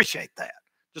to appreciate that.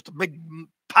 Just a big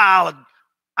pile of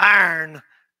iron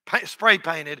spray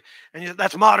painted, and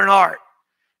that's modern art.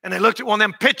 And they looked at one of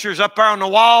them pictures up there on the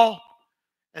wall,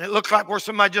 and it looked like where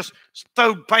somebody just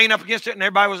throwed paint up against it, and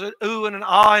everybody was ooh and an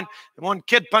ah, and one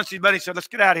kid punched his buddy and said, let's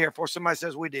get out of here before somebody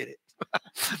says we did it.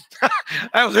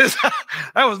 That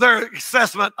was their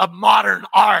assessment of modern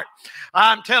art.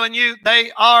 I'm telling you,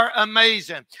 they are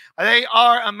amazing. They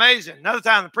are amazing. Another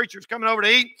time the preacher was coming over to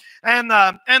eat, and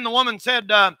the woman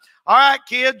said, all right,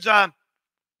 kids,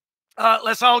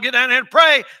 let's all get down here and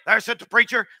pray. There sat the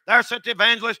preacher. There sat the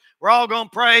evangelist. We're all going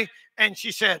to pray. And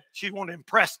she said, she wanted to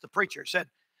impress the preacher. Said,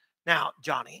 now,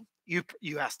 Johnny, you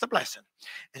asked the blessing.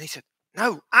 And he said,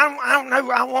 no, I don't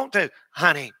know. I want to.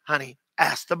 Honey,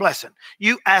 ask the blessing.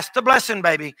 You ask the blessing,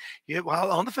 baby.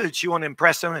 Well, on the food, she wanted to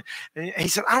impress him. And he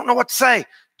said, I don't know what to say.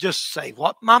 Just say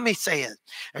what mommy said.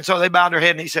 And so they bowed their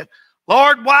head, and he said,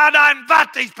 Lord, why did I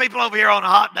invite these people over here on a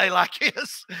hot day like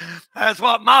this? That's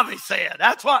what Mommy said.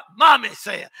 That's what Mommy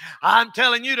said. I'm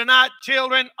telling you tonight,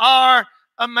 children are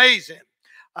amazing.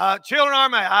 Children are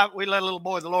amazing. We led a little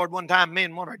boy of the Lord one time, me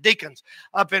and one of our deacons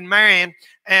up in Marion,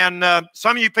 and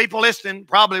some of you people listening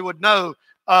probably would know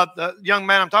the young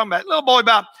man I'm talking about. Little boy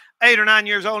about 8 or 9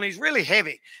 years old, and he's really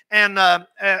heavy. And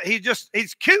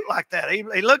he's cute like that. He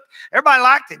looked, everybody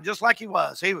liked him just like he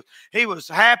was. He was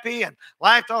happy and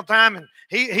laughed all the time, and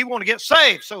he wanted to get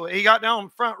saved. So he got down on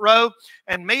the front row,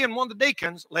 and me and one of the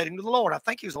deacons led him to the Lord. I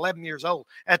think he was 11 years old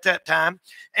at that time.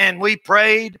 And we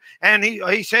prayed, and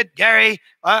he said, Gary,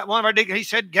 one of our deacons, he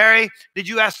said, Gary, did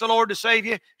you ask the Lord to save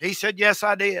you? He said, yes,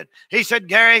 I did. He said,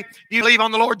 Gary, do you believe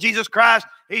on the Lord Jesus Christ?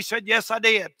 He said, yes, I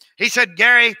did. He said,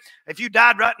 Gary, if you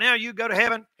died right now, you'd go to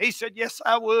heaven? He said, yes,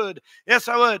 I would. Yes,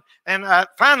 I would. And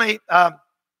finally,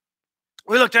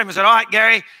 we looked at him and said, all right,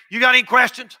 Gary, you got any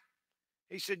questions?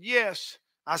 He said, yes.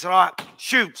 I said, all right,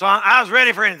 shoot. So I was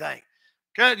ready for anything.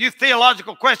 You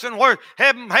theological question, where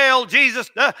heaven, hell,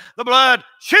 Jesus, the blood,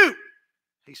 shoot.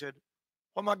 He said,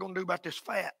 what am I going to do about this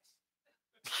fat?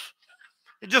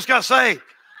 It just got saved.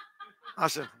 I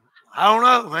said, I don't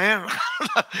know, man.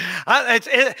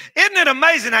 Isn't it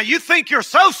amazing how you think you're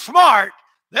so smart,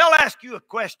 they'll ask you a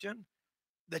question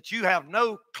that you have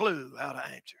no clue how to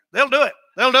answer. They'll do it.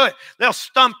 They'll do it. They'll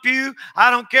stump you.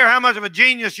 I don't care how much of a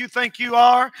genius you think you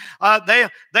are.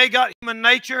 They got human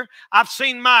nature. I've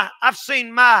seen my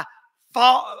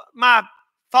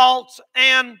faults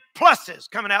and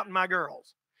pluses coming out in my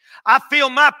girls. I feel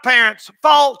my parents'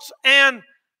 faults and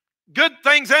good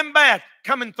things and bad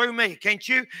coming through me. Can't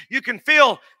you? You can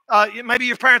feel maybe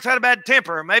your parents had a bad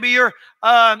temper. Maybe you're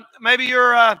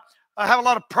have a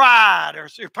lot of pride, or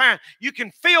your parents. You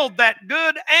can feel that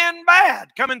good and bad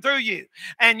coming through you,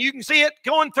 and you can see it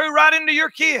going through right into your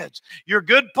kids. Your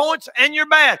good points and your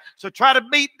bad. So try to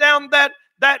beat down that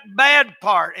bad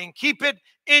part and keep it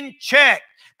in check,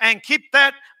 and keep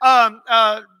that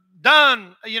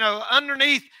done,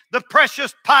 underneath the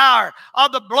precious power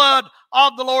of the blood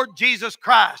of the Lord Jesus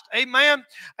Christ. Amen.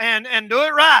 And do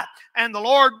it right, and the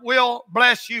Lord will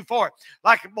bless you for it.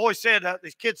 Like a boy said,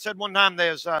 these kids said one time,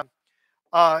 there's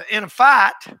in a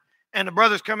fight, and the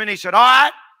brothers come in. He said, all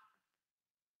right,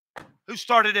 who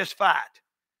started this fight?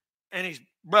 And his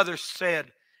brothers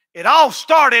said, it all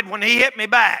started when he hit me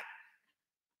back.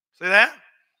 See that?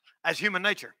 That's human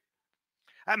nature.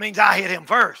 That means I hit him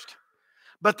first.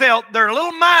 But their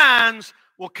little minds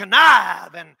will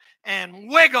connive and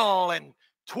wiggle and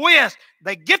twist.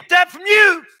 They get that from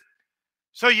you.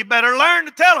 So you better learn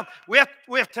to tell them. We have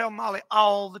to tell Molly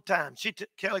all the time.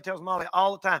 Kelly tells Molly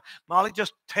all the time, Molly,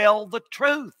 just tell the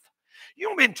truth. You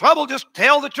don't be in trouble, just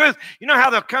tell the truth. You know how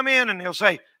they'll come in and they'll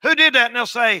say, who did that? And they'll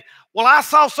say, well, I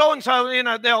saw so-and-so.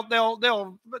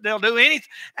 They'll do anything,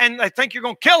 and they think you're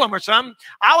going to kill them or something.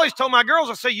 I always told my girls,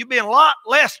 I say, you'd be in a lot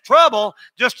less trouble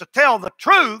just to tell the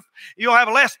truth. You'll have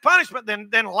less punishment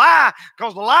than lie,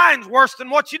 because the lying's worse than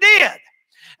what you did.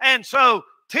 And so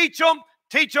teach them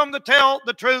to tell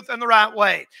the truth in the right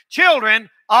way. Children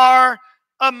are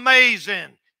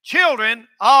amazing. Children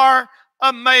are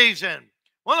amazing.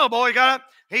 One little boy got up.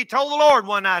 He told the Lord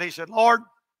one night, he said, Lord,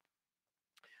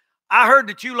 I heard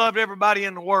that you loved everybody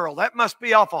in the world. That must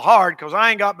be awful hard, because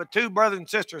I ain't got but 2 brothers and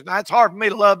sisters. Now, it's hard for me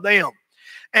to love them.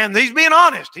 And he's being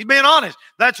honest. He's being honest.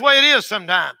 That's the way it is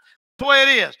sometimes. That's the way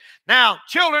it is. Now,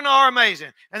 children are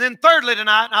amazing. And then thirdly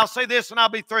tonight, and I'll say this and I'll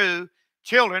be through,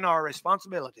 children are a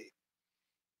responsibility.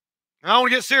 I want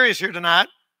to get serious here tonight.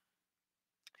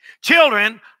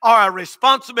 Children are a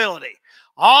responsibility.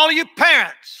 All you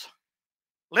parents,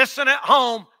 listen at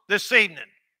home this evening,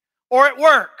 or at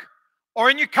work, or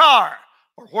in your car,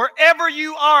 or wherever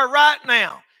you are right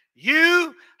now.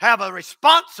 You have a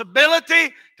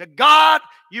responsibility to God.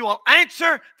 You will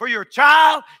answer for your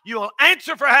child. You will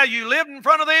answer for how you lived in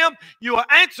front of them. You will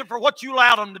answer for what you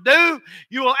allowed them to do.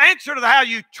 You will answer to how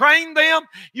you trained them.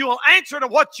 You will answer to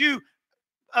what you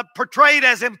portrayed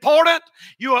as important.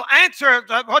 You will answer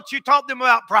what you taught them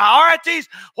about priorities,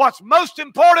 what's most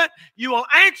important. You will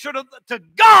answer to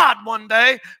God one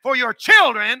day for your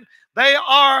children. They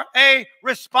are a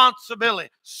responsibility,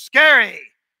 scary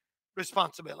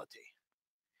responsibility.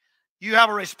 You have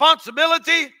a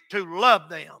responsibility to love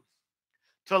them,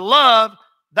 to love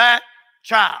that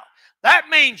child. That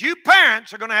means you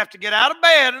parents are going to have to get out of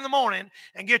bed in the morning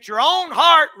and get your own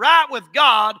heart right with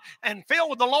God and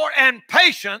filled with the Lord and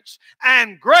patience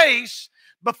and grace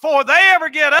before they ever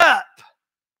get up.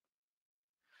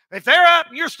 If they're up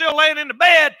and you're still laying in the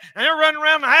bed and they're running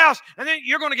around the house, and then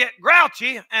you're going to get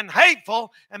grouchy and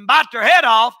hateful and bite their head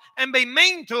off and be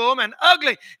mean to them and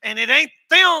ugly. And it ain't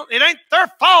their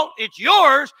fault. It's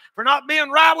yours for not being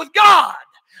right with God.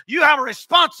 You have a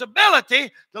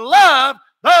responsibility to love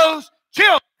those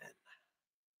children.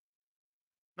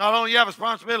 Not only do you have a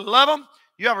responsibility to love them,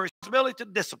 you have a responsibility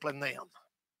to discipline them.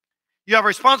 You have a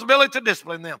responsibility to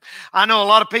discipline them. I know a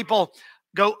lot of people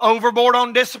go overboard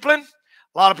on discipline.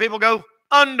 A lot of people go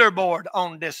underboard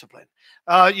on discipline.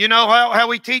 You know how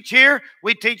we teach here?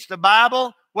 We teach the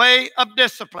Bible way of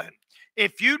discipline.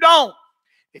 If you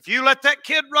let that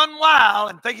kid run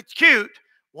wild and think it's cute,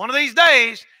 one of these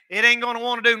days, it ain't going to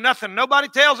want to do nothing. Nobody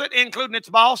tells it, including its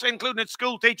boss, including its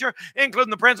school teacher,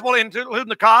 including the principal, including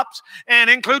the cops, and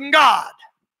including God.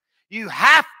 You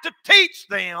have to teach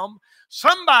them.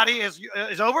 Somebody is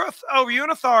over you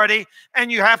in authority,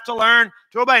 and you have to learn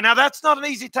to obey. Now, that's not an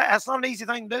easy that's not an easy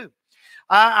thing to do.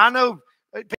 I know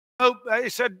people, they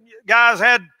said guys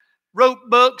wrote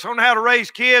books on how to raise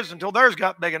kids until theirs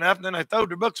got big enough, and then they threw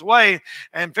their books away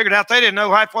and figured out they didn't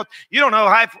know half what. You don't know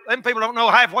half. Them people don't know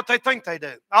half what they think they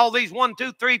do. All these 1,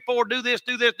 2, 3, 4, do this,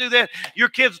 do this, do that. Your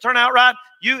kids will turn out right.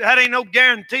 That ain't no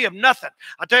guarantee of nothing.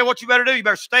 I tell you what you better do. You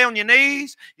better stay on your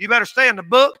knees. You better stay in the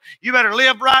book. You better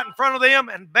live right in front of them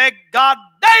and beg God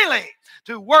daily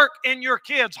to work in your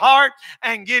kid's heart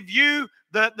and give you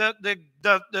the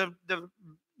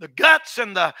guts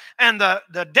and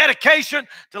the dedication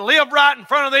to live right in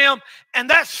front of them, and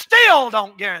that still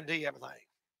don't guarantee everything.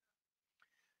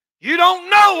 You don't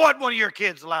know what one of your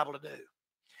kids is liable to do.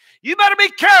 You better be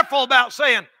careful about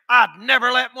saying, I'd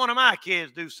never let one of my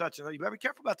kids do such a thing. You better be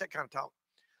careful about that kind of talk.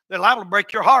 They're liable to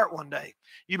break your heart one day.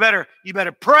 You better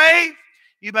pray.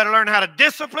 You better learn how to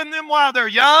discipline them while they're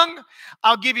young.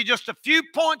 I'll give you just a few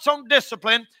points on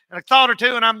discipline and a thought or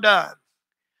two, and I'm done.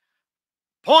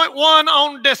 Point 1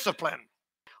 on discipline.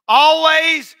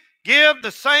 Always give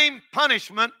the same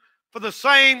punishment for the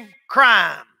same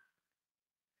crime.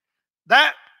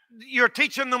 That you're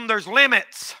teaching them there's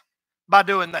limits by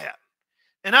doing that.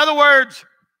 In other words,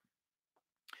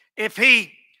 if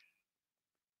he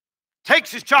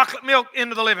takes his chocolate milk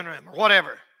into the living room or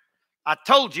whatever, I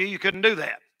told you couldn't do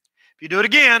that. If you do it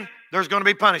again, there's going to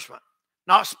be punishment.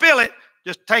 Not spill it,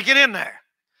 just take it in there.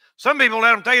 Some people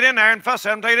let them take it in there and fuss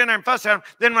at them, take it in there and fuss at them.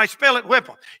 Then when they spill it, whip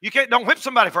them. Don't whip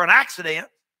somebody for an accident.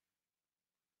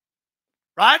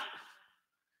 Right?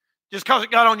 Just because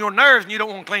it got on your nerves and you don't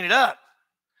want to clean it up.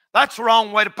 That's the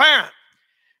wrong way to parent.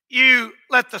 You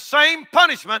let the same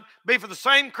punishment be for the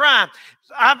same crime.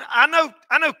 I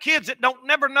know kids that don't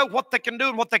never know what they can do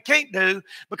and what they can't do,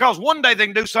 because one day they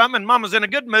can do something and mama's in a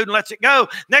good mood and lets it go.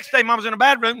 Next day mama's in a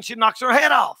bad mood and she knocks her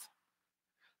head off.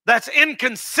 That's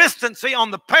inconsistency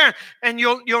on the parent. And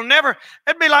you'll never,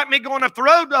 it'd be like me going up the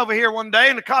road over here one day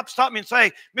and the cop stopped me and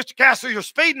say, Mr. Castle, you're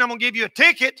speeding, I'm going to give you a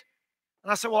ticket.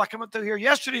 And I said, well, I come up through here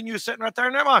yesterday and you were sitting right there.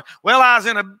 Never mind. Well, I was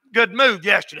in a good mood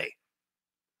yesterday.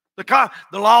 The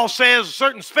law says a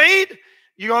certain speed.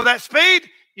 You go that speed,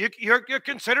 you're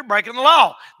considered breaking the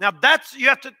law. Now you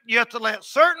have to let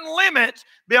certain limits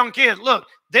be on kids. Look,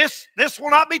 this will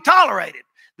not be tolerated.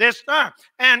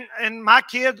 And my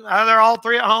kids, they're all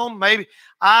three at home. Maybe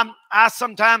I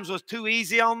sometimes was too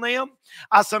easy on them.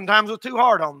 I sometimes was too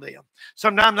hard on them.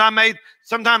 Sometimes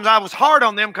I was hard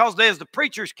on them because they're the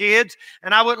preacher's kids,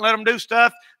 and I wouldn't let them do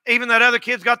stuff even that other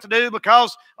kids got to do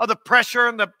because of the pressure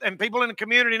and people in the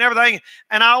community and everything.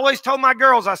 And I always told my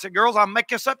girls, I said, girls, I'll make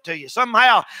this up to you.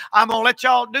 Somehow I'm going to let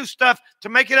y'all do stuff to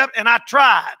make it up. And I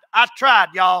tried,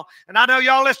 y'all. And I know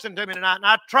y'all listening to me tonight, and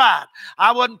I tried.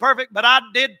 I wasn't perfect, but I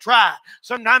did try.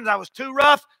 Sometimes I was too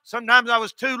rough. Sometimes I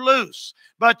was too loose.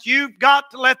 But you've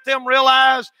got to let them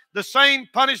realize the same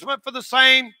punishment for the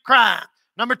same crime.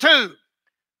 Number 2,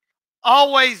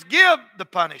 always give the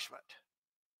punishment.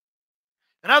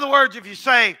 In other words, if you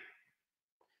say,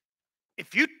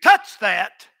 if you touch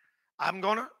that, I'm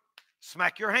going to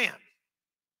smack your hand.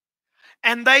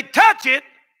 And they touch it,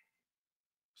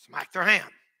 smack their hand.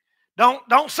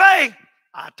 Don't say,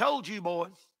 I told you, boy.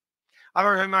 I've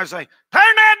heard somebody say,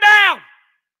 turn that down.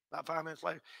 About 5 minutes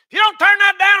later, if you don't turn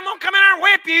that down, I'm going to come in there and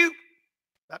whip you.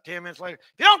 About 10 minutes later,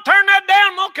 if you don't turn that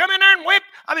down, I'm going to come in there and whip.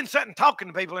 I've been sitting talking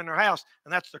to people in their house,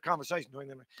 and that's their conversation between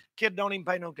them. Kid don't even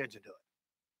pay no attention to it.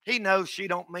 He knows she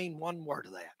don't mean one word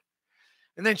of that.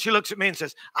 And then she looks at me and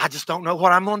says, I just don't know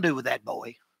what I'm going to do with that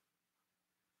boy.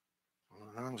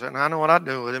 I'm saying, I know what I'd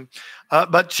do with him.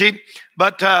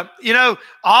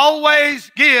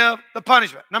 Always give the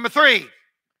punishment. Number 3,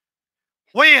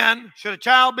 when should a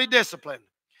child be disciplined?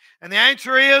 And the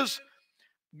answer is,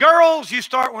 girls, you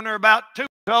start when they're about 2 years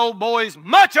old, boys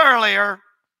much earlier.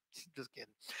 Just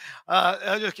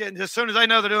kidding. Just kidding. As soon as they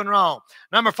know they're doing wrong.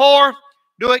 Number 4,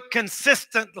 do it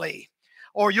consistently,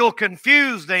 or you'll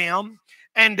confuse them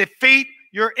and defeat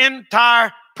your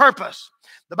entire purpose.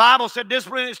 The Bible said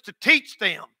discipline is to teach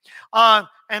them.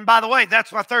 And by the way,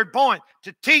 that's my third point,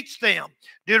 to teach them.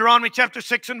 Deuteronomy chapter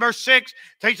 6 and verse 6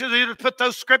 teaches you to put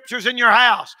those scriptures in your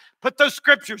house. Put those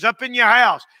scriptures up in your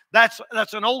house. That's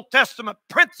an Old Testament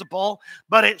principle,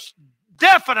 but it's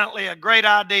definitely a great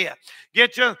idea.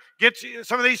 Get you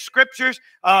some of these scriptures.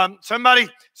 Somebody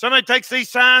takes these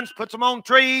signs, puts them on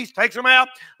trees, takes them out.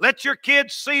 Let your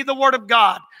kids see the Word of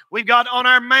God. We've got on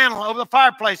our mantle over the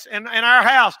fireplace in our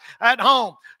house at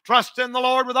home. Trust in the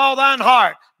Lord with all thine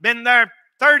heart. Been there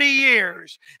 30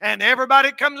 years. And everybody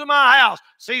that comes to my house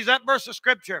sees that verse of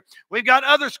Scripture. We've got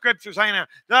other scriptures hanging out.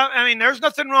 I mean, there's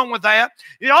nothing wrong with that.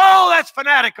 Oh, that's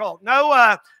fanatical.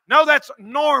 No, that's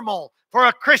normal for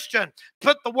a Christian.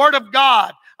 Put the Word of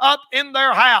God up in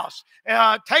their house.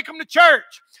 Take them to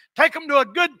church. Take them to a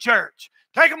good church.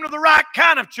 Take them to the right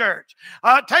kind of church.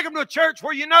 Take them to a church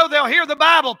where you know they'll hear the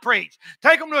Bible preached.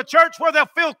 Take them to a church where they'll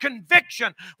feel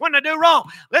conviction when they do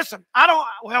wrong. Listen,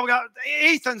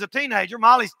 Ethan's a teenager.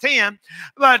 Molly's 10.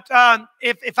 But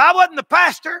if I wasn't the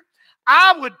pastor,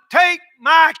 I would take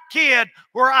my kid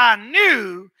where I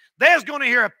knew they was going to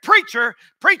hear a preacher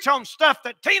preach on stuff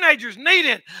that teenagers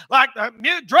needed, like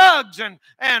drugs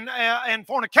and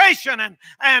fornication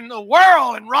and the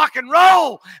world and rock and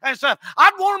roll and stuff.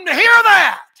 I'd want them to hear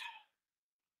that.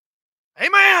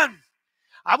 Amen.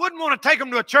 I wouldn't want to take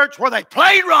them to a church where they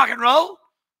played rock and roll.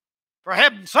 For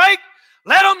heaven's sake,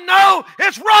 let them know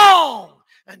it's wrong.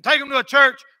 And take them to a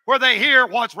church where they hear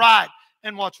what's right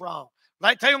and what's wrong.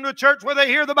 Take them to a church where they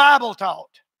hear the Bible taught.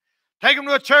 Take them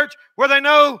to a church where they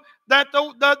know that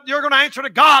you're going to answer to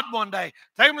God one day.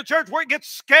 Take them to church where it gets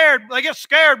scared. They get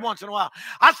scared once in a while.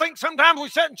 I think sometimes we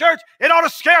sit in church, it ought to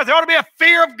scare. There ought to be a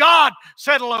fear of God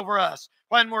settle over us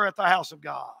when we're at the house of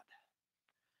God.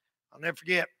 I'll never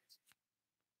forget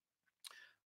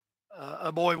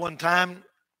a boy one time,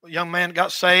 a young man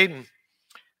got saved,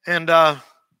 and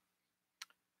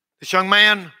this young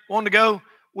man wanted to go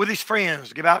with his friends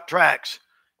to give out tracts,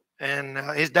 and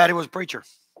his daddy was a preacher.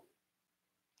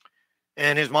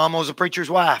 And his mama was a preacher's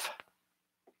wife.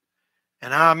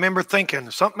 And I remember thinking,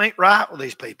 something ain't right with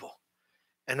these people.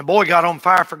 And the boy got on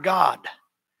fire for God.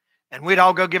 And we'd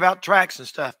all go give out tracts and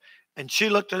stuff. And she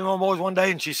looked at the boys one day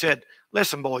and she said,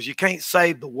 listen, boys, you can't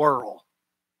save the world.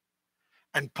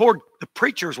 And the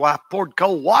preacher's wife poured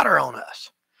cold water on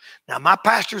us. Now, my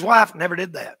pastor's wife never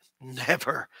did that.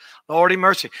 Never. Lordy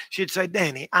mercy. She'd say,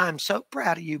 Danny, I'm so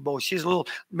proud of you, boy. She's a little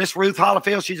Miss Ruth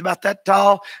Hollifield. She's about that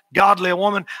tall, godly a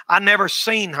woman. I never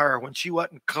seen her when she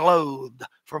wasn't clothed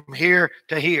from here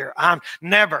to here. I'm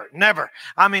never.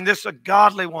 I mean, this is a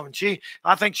godly woman.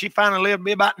 I think she finally lived to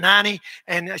be about 90.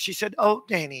 And she said, oh,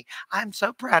 Danny, I'm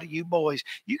so proud of you boys.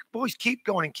 You boys keep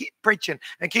going and keep preaching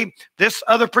and keep. This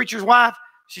other preacher's wife,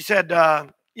 she said,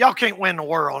 y'all can't win the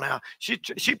world now. She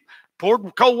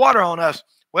poured cold water on us.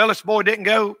 Well, this boy didn't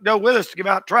go with us to give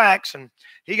out tracts, and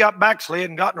he got backslid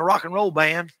and got in a rock and roll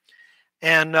band.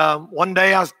 And one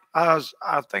day I think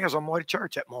I was on my way to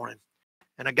church that morning,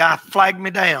 and a guy flagged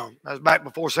me down. That was back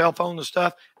before cell phones and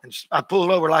stuff. And I pulled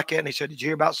over like that, and he said, did you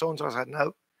hear about so-and-so? I said,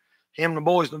 no. Him and the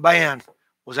boys in the band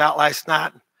was out last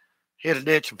night, hit a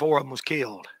ditch, and 4 of them was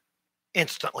killed.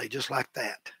 Instantly, just like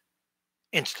that.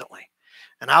 Instantly.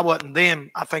 And I wasn't then.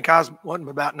 I think I wasn't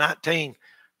about 19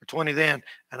 or 20 then.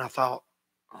 And I thought,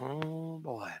 oh,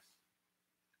 boy.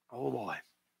 Oh, boy.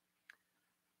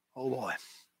 Oh, boy.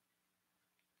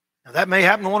 Now, that may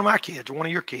happen to one of my kids or one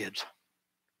of your kids.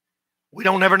 We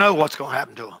don't ever know what's going to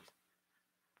happen to them.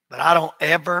 But I don't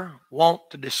ever want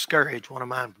to discourage one of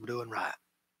mine from doing right.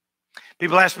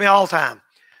 People ask me all the time,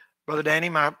 Brother Danny,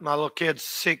 my little kid's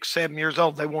 6, 7 years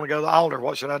old. They want to go to the altar.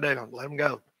 What should I do? Let them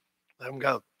go. Let them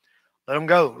go. Let them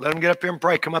go. Let them get up here and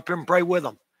pray. Come up here and pray with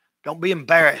them. Don't be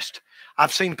embarrassed.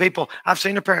 I've seen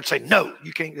their parents say, no,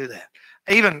 you can't do that.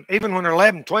 Even when they're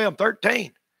 11, 12,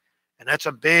 13. And that's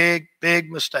a big,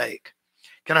 big mistake.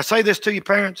 Can I say this to you,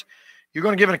 parents? You're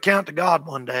going to give an account to God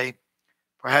one day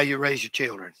for how you raise your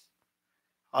children.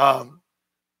 I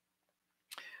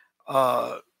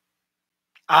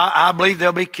believe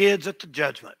there'll be kids at the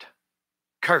judgment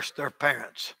curse their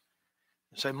parents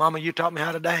and say, Mama, you taught me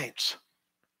how to dance.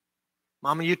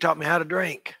 Mama, you taught me how to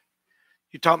drink.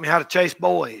 You taught me how to chase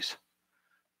boys.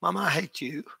 Mama, I hate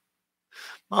you.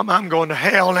 Mama, I'm going to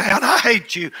hell now, and I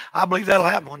hate you. I believe that'll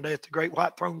happen one day at the great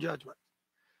white throne judgment.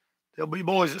 There'll be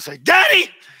boys that say,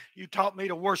 Daddy, you taught me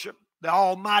to worship the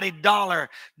almighty dollar.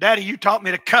 Daddy, you taught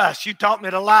me to cuss. You taught me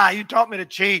to lie. You taught me to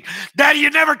cheat. Daddy, you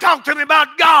never talked to me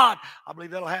about God. I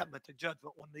believe that'll happen at the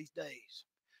judgment one of these days.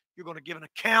 You're going to give an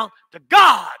account to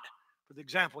God for the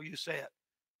example you set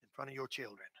in front of your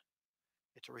children.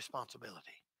 It's a responsibility.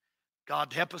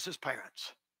 God, help us as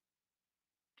parents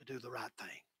to do the right thing.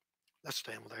 Let's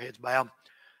stand with our heads bowed.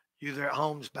 You there at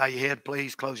home, just bow your head,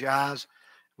 please. Close your eyes.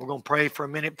 We're going to pray for a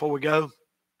minute before we go.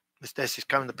 Miss Desi's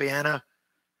coming to the piano.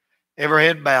 Every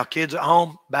head bow. Kids at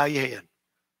home, bow your head.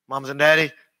 Moms and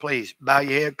daddy, please bow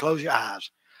your head, close your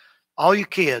eyes. All you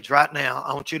kids right now,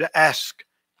 I want you to ask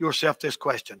yourself this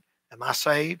question. Am I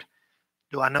saved?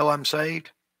 Do I know I'm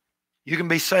saved? You can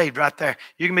be saved right there.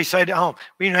 You can be saved at home.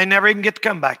 We may never even get to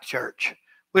come back to church.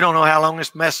 We don't know how long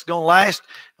this mess is going to last.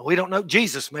 And we don't know.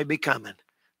 Jesus may be coming.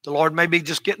 The Lord may be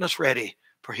just getting us ready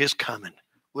for his coming.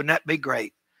 Wouldn't that be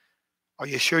great? Are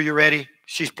you sure you're ready?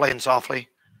 She's playing softly.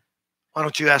 Why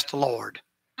don't you ask the Lord?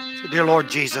 Say, dear Lord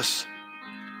Jesus,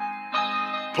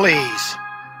 please,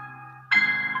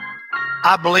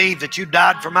 I believe that you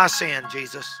died for my sin,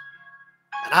 Jesus.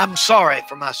 And I'm sorry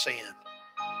for my sin.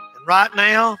 And right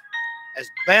now, as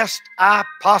best I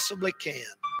possibly can,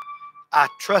 I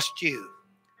trust you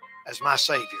as my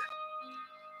Savior.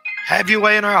 Have your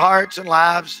way in our hearts and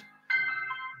lives.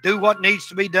 Do what needs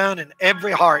to be done in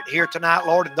every heart here tonight,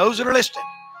 Lord. And those that are listening,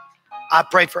 I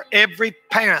pray for every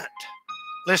parent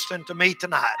listening to me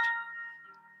tonight,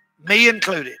 me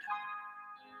included,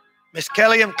 Miss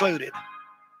Kelly included,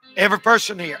 every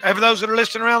person here, every those that are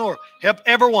listening around the world, help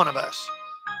every one of us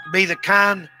be the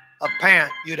kind of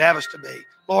parent you'd have us to be.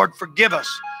 Lord, forgive us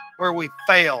where we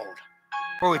failed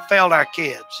our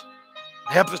kids.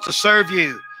 Help us to serve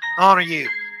you, honor you.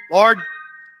 Lord,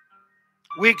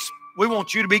 we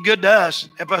want you to be good to us.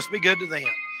 Help us be good to them.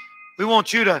 We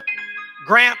want you to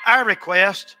grant our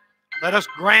request. Let us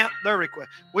grant their request.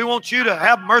 We want you to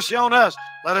have mercy on us.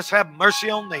 Let us have mercy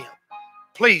on them.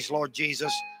 Please, Lord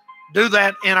Jesus, do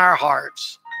that in our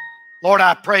hearts. Lord,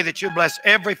 I pray that you bless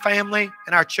every family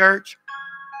in our church.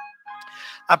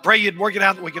 I pray you'd work it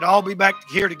out that we could all be back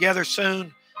here together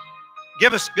soon.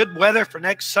 Give us good weather for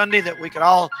next Sunday that we could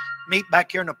all meet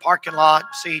back here in the parking lot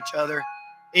and see each other,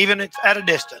 even if it's at a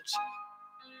distance.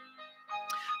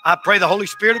 I pray the Holy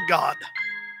Spirit of God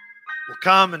will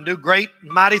come and do great and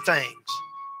mighty things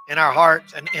in our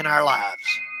hearts and in our lives.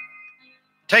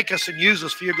 Take us and use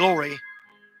us for your glory.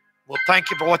 We'll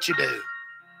thank you for what you do.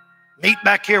 Meet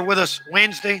back here with us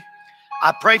Wednesday.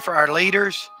 I pray for our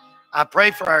leaders. I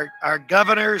pray for our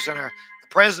governors and our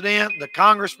president, the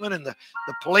congressman, and the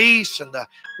police, and the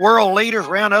world leaders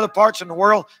around other parts in the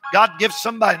world. God, give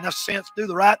somebody enough sense to do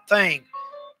the right thing.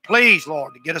 Please,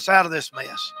 Lord, to get us out of this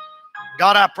mess.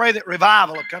 God, I pray that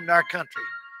revival will come to our country.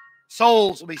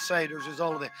 Souls will be saved as a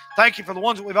result of it. Thank you for the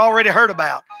ones that we've already heard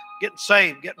about, getting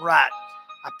saved, getting right.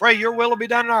 I pray your will be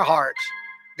done in our hearts.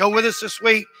 Go with us this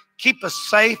week. Keep us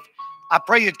safe. I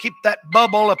pray you'd keep that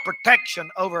bubble of protection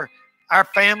over our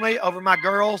family, over my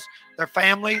girls, their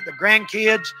family, the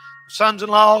grandkids,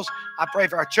 sons-in-laws. I pray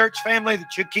for our church family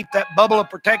that you keep that bubble of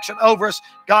protection over us.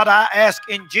 God, I ask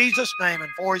in Jesus' name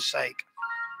and for his sake.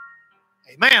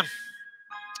 Amen.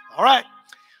 All right.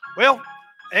 Well,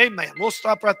 amen. We'll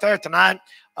stop right there tonight.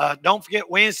 Don't forget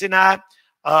Wednesday night.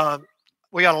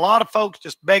 We got a lot of folks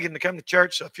just begging to come to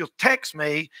church. So if you'll text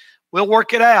me, we'll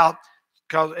work it out.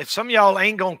 Because if some of y'all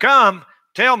ain't going to come,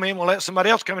 tell me and we'll let somebody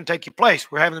else come and take your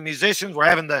place. We're having the musicians. We're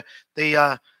having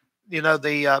the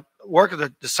work of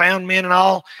the sound men and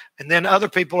all. And then other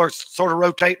people are sort of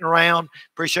rotating around.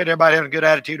 Appreciate everybody having a good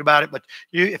attitude about it. But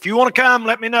if you want to come,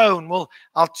 let me know. And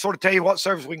I'll sort of tell you what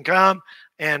service we can come.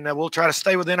 And we'll try to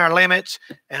stay within our limits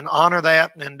and honor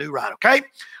that and do right. Okay?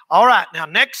 All right. Now,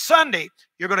 next Sunday,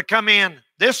 you're going to come in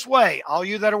this way. All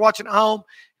you that are watching at home,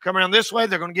 come around this way.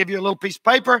 They're going to give you a little piece of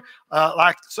paper,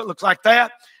 so it looks like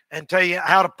that, and tell you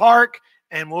how to park.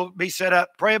 And we'll be set up,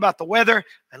 pray about the weather.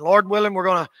 And Lord willing, we're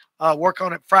going to work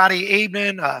on it Friday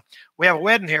evening. We have a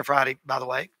wedding here Friday, by the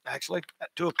way, actually, at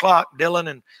 2 o'clock. Dylan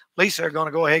and Lisa are going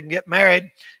to go ahead and get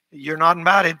married. You're not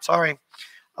invited, sorry.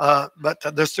 But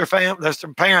that's their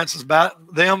parents, is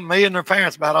about them, me and their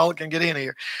parents, about all that can get in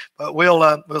here. But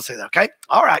we'll see that, okay?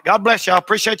 All right, God bless y'all.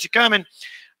 Appreciate you coming.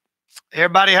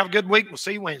 Everybody have a good week. We'll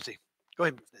see you Wednesday. Go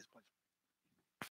ahead.